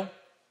ghetto.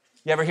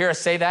 You ever hear us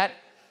say that?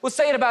 We'll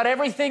say it about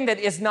everything that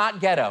is not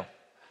ghetto.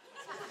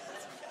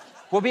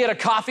 We'll be at a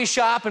coffee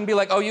shop and be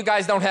like, oh, you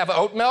guys don't have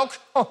oat milk?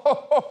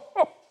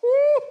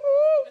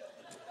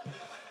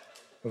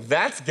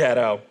 That's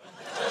ghetto.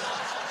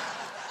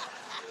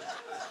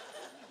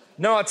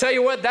 No, I'll tell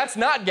you what, that's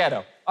not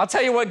ghetto. I'll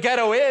tell you what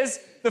ghetto is.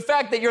 The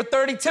fact that you're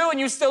 32 and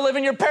you still live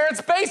in your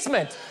parents'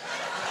 basement.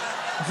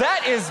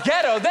 That is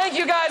ghetto. Thank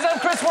you, guys. I'm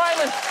Chris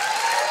Wineland.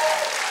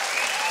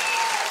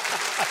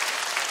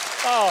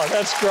 Oh,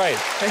 that's great.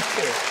 Thank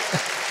you.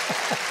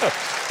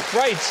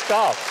 Great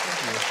stuff.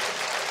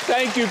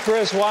 Thank you,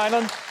 Chris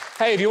Wineland.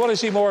 Hey, if you want to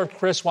see more of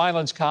Chris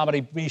Wineland's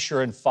comedy, be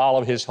sure and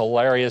follow his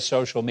hilarious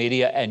social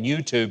media and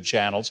YouTube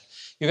channels.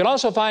 You can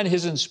also find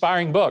his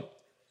inspiring book,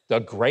 The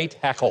Great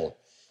Heckle.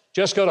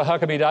 Just go to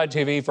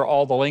Huckabee.tv for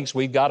all the links.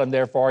 We've got them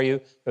there for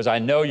you, because I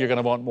know you're going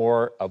to want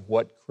more of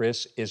what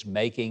Chris is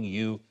making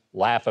you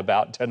laugh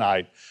about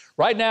tonight.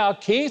 Right now,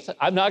 Keith,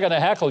 I'm not going to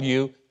heckle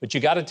you, but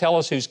you got to tell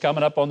us who's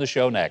coming up on the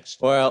show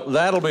next. Well,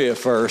 that'll be a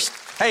first.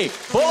 Hey,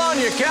 pull on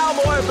your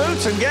cowboy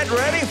boots and get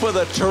ready for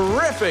the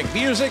terrific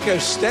music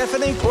of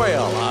Stephanie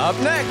Quayle. Up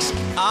next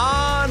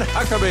on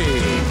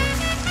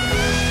Huckabee.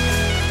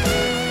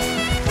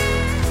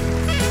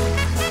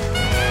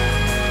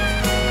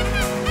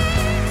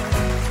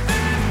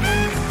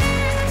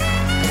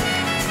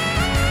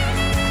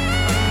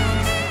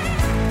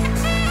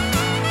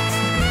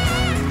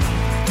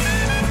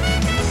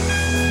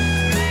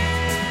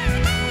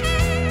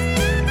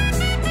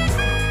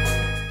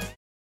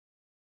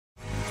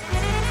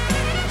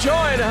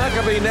 Join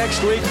Huckabee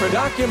next week for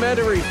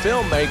documentary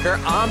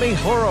filmmaker Ami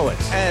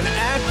Horowitz and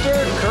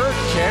actor Kirk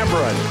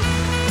Cameron.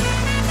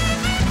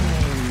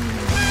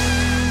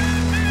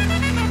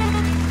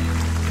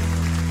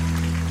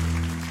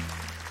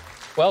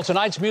 Well,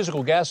 tonight's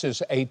musical guest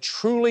is a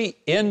truly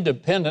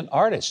independent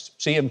artist.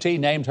 CMT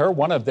named her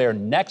one of their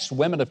next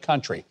women of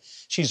country.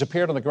 She's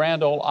appeared on the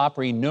Grand Ole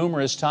Opry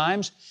numerous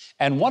times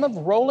and one of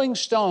Rolling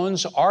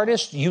Stone's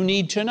artists you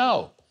need to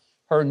know.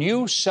 Her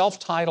new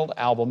self-titled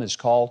album is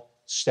called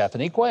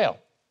Stephanie Quayle.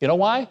 You know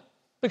why?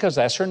 Because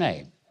that's her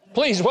name.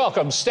 Please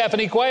welcome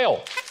Stephanie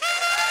Quayle.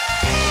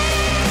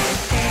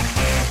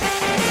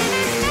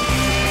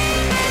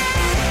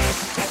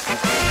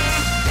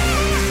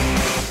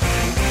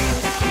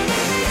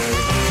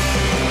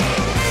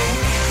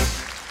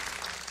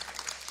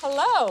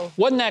 Hello.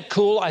 Wasn't that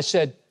cool? I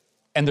said,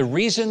 and the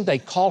reason they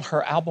call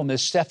her album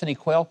is Stephanie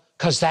Quayle,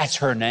 because that's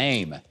her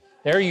name.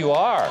 There you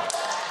are.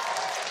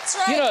 That's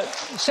right. You know,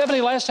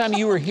 Stephanie, last time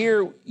you were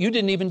here, you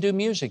didn't even do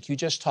music. You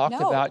just talked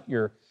about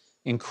your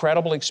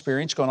incredible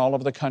experience going all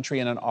over the country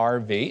in an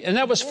RV, and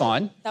that was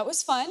fun. That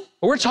was fun.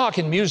 But we're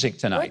talking music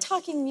tonight. We're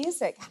talking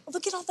music.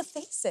 Look at all the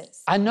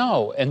faces. I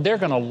know, and they're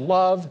going to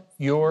love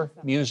your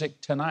music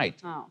tonight.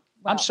 Oh, wow.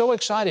 I'm so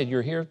excited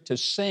you're here to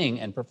sing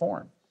and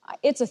perform.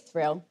 It's a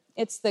thrill.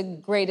 It's the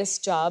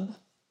greatest job.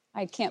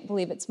 I can't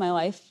believe it's my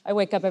life. I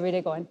wake up every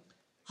day going,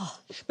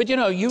 But you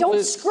know,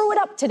 don't screw it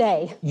up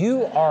today.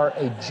 You are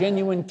a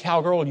genuine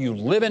cowgirl. You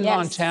live in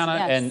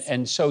Montana, yes.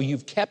 and so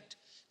you've kept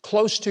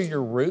close to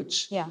your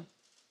roots. Yeah.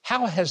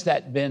 How has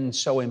that been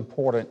so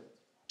important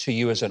to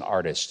you as an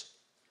artist?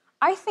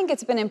 I think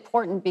it's been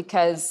important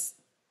because,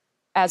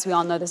 as we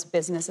all know, this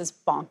business is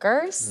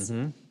bonkers.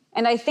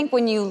 And I think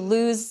when you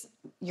lose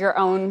your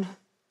own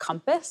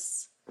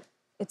compass,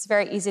 it's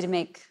very easy to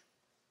make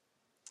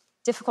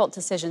difficult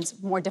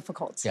decisions more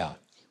difficult. Yeah.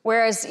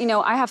 Whereas, you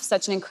know, I have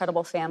such an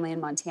incredible family in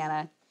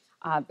Montana,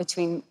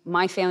 between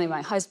my family,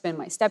 my husband,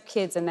 my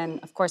stepkids, and then,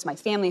 of course, my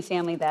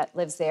family that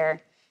lives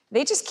there.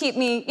 They just keep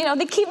me, you know,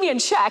 they keep me in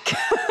check,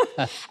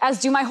 as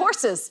do my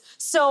horses.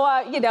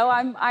 So, you know,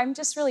 I'm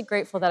just really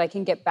grateful that I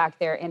can get back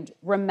there and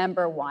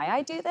remember why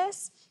I do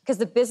this, because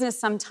the business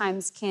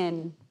sometimes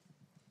can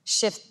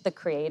shift the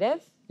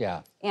creative.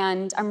 Yeah.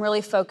 And I'm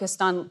really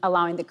focused on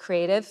allowing the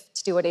creative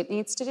to do what it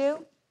needs to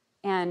do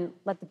and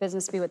let the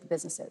business be what the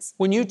business is.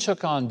 When you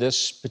took on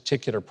this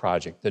particular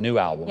project, the new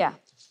album, Yeah.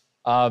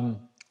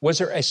 Was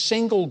there a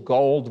single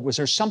goal? Was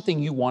there something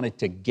you wanted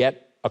to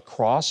get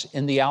across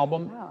in the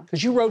album?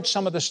 Because you wrote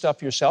some of the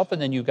stuff yourself,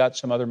 and then you got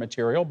some other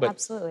material. But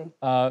Absolutely.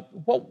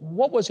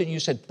 What was it you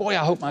said? Boy,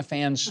 I hope my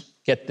fans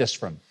get this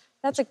from.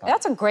 That's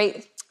a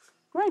great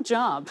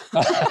job.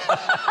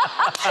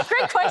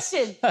 Great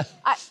question.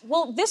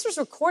 Well, this was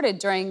recorded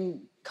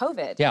during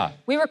COVID. Yeah.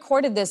 We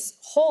recorded this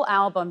whole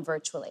album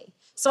virtually.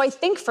 So I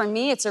think for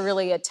me, it's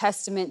really a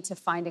testament to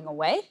finding a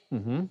way.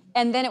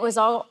 And then it was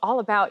all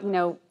about, you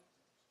know,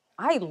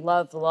 I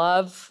love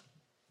love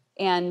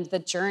and the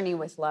journey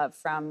with love,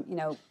 from, you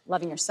know,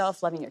 loving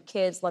yourself, loving your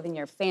kids, loving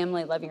your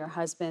family, loving your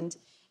husband.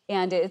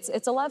 And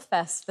it's a love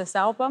fest, this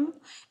album.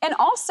 And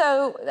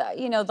also,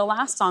 you know, the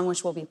last song,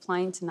 which we'll be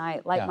playing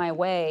tonight, Light My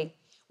Way,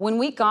 when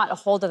we got a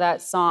hold of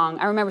that song,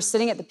 I remember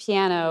sitting at the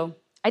piano.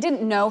 I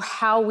didn't know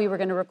how we were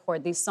going to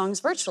record these songs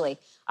virtually.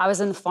 I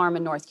was in the farm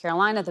in North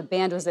Carolina. The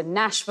band was in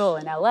Nashville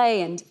and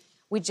LA, and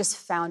we just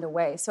found a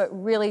way. So it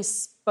really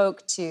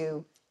spoke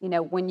to, you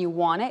know, when you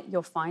want it,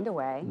 you'll find a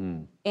way.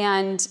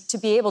 And to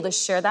be able to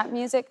share that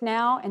music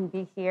now and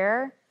be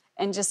here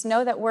and just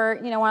know that we're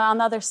on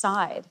the other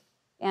side.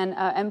 And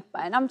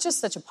I'm just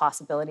such a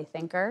possibility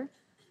thinker.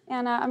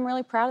 And I'm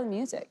really proud of the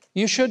music.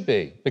 You should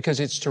be, because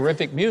it's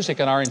terrific music,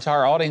 and our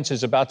entire audience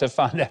is about to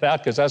find that out,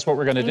 because that's what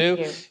we're going to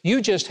do.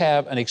 You just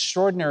have an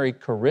extraordinary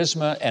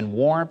charisma and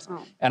warmth.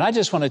 And I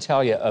just want to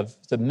tell you, of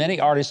the many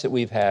artists that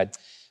we've had,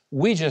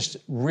 we just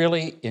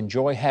really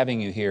enjoy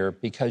having you here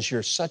because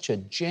you're such a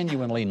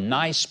genuinely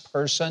nice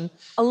person.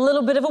 A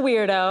little bit of a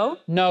weirdo.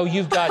 No,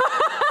 you've got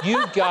great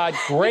you guys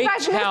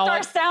talent. missed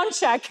our sound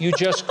check. You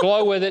just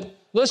glow with it.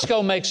 Let's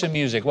go make some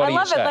music. What do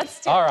you say? I love it.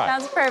 Let's do it. All right.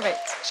 Sounds perfect.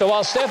 So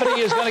while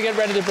Stephanie is going to get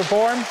ready to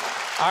perform,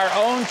 our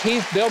own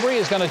Keith Bilbrey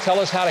is going to tell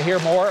us how to hear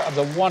more of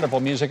the wonderful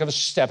music of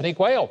Stephanie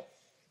Quayle.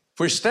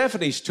 For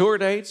Stephanie's tour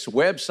dates,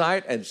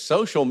 website, and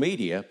social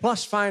media,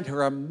 plus find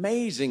her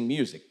amazing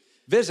music,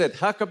 visit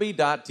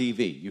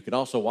Huckabee.tv. You can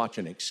also watch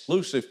an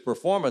exclusive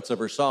performance of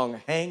her song,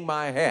 Hang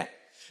My Hat.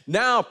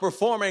 Now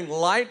performing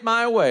Light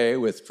My Way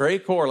with Trey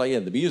Corley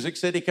and the Music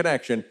City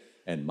Connection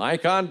and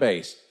Mike on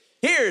bass.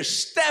 Here's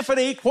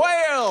Stephanie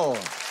Quayle.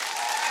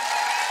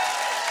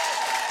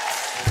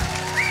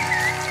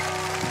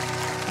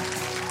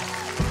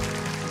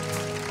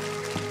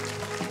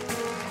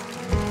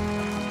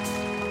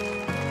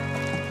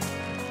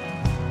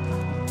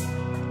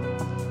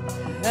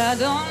 I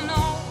don't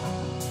know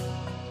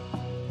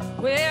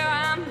where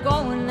I'm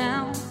going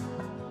now.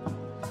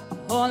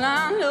 All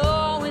I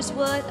know is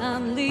what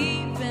I'm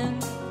leaving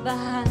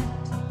behind.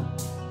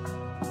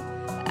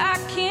 I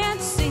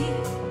can't see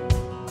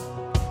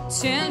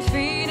 10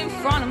 feet in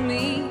front of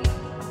me,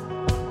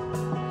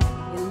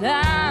 and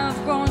I've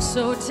grown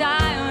so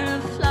tired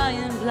of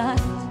flying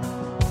blind.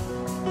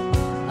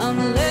 I'm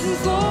letting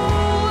go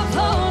of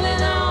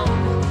holding on.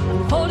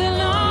 I'm holding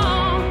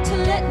on to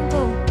letting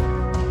go,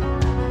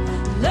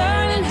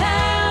 learning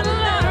how to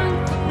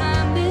learn from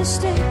my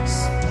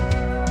mistakes.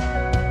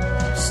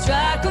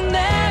 Strike a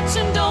match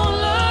and don't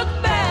look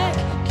back.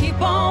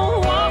 Keep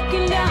on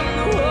walking down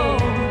the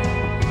road.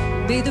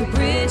 Be the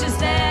bridges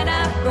that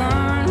I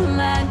burn,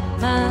 light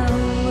my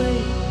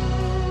way.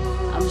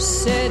 I'm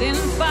setting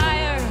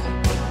fire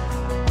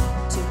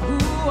to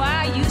who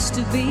I used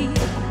to be.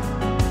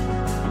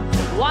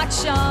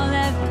 Watch all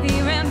that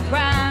fear and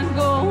pride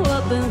go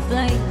up in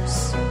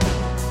flames.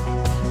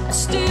 I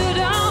still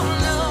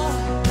don't know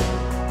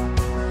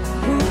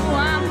who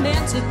I'm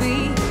meant to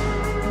be,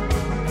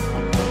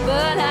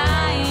 but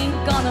I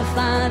ain't gonna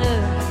find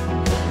her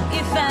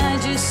if I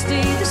just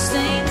stay the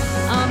same.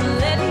 I'm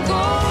letting go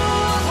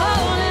of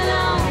holding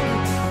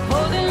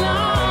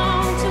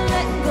on to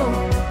letting go,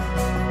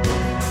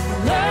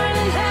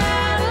 learning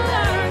how to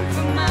learn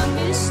from my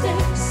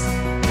mistakes.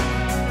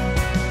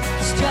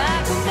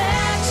 Strike a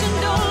match and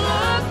don't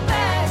look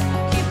back.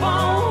 Keep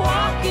on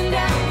walking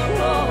down the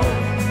road.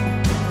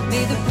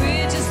 May the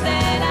bridges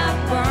that I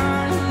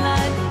burn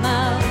light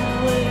my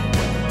way.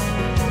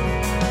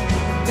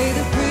 May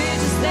the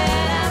bridges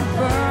that I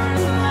burn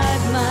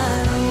light my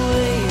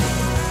way.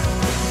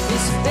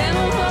 It's been a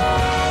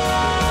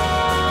long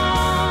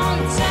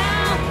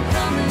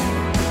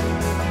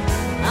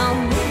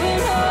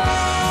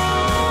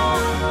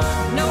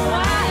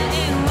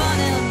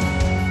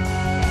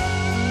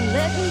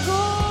letting go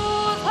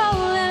of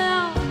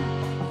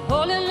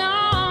holding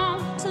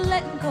on to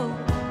letting go.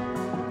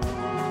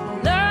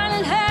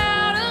 Learning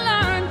how to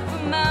learn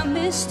from my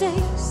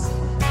mistakes.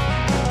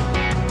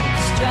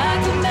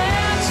 Strike a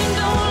match and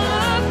don't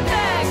look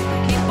back.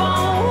 Keep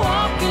on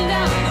walking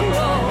down the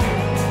road.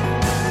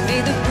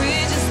 May the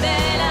bridges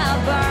that I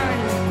burn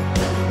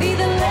be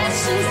the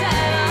lessons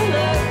that I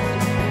learned.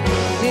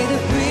 May the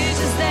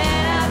bridges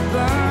that I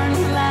burn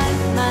light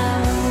my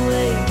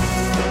way.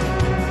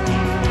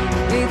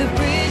 May the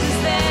bridges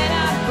that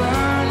I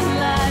burn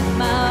light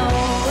my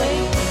way.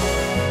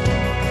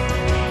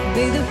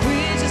 May the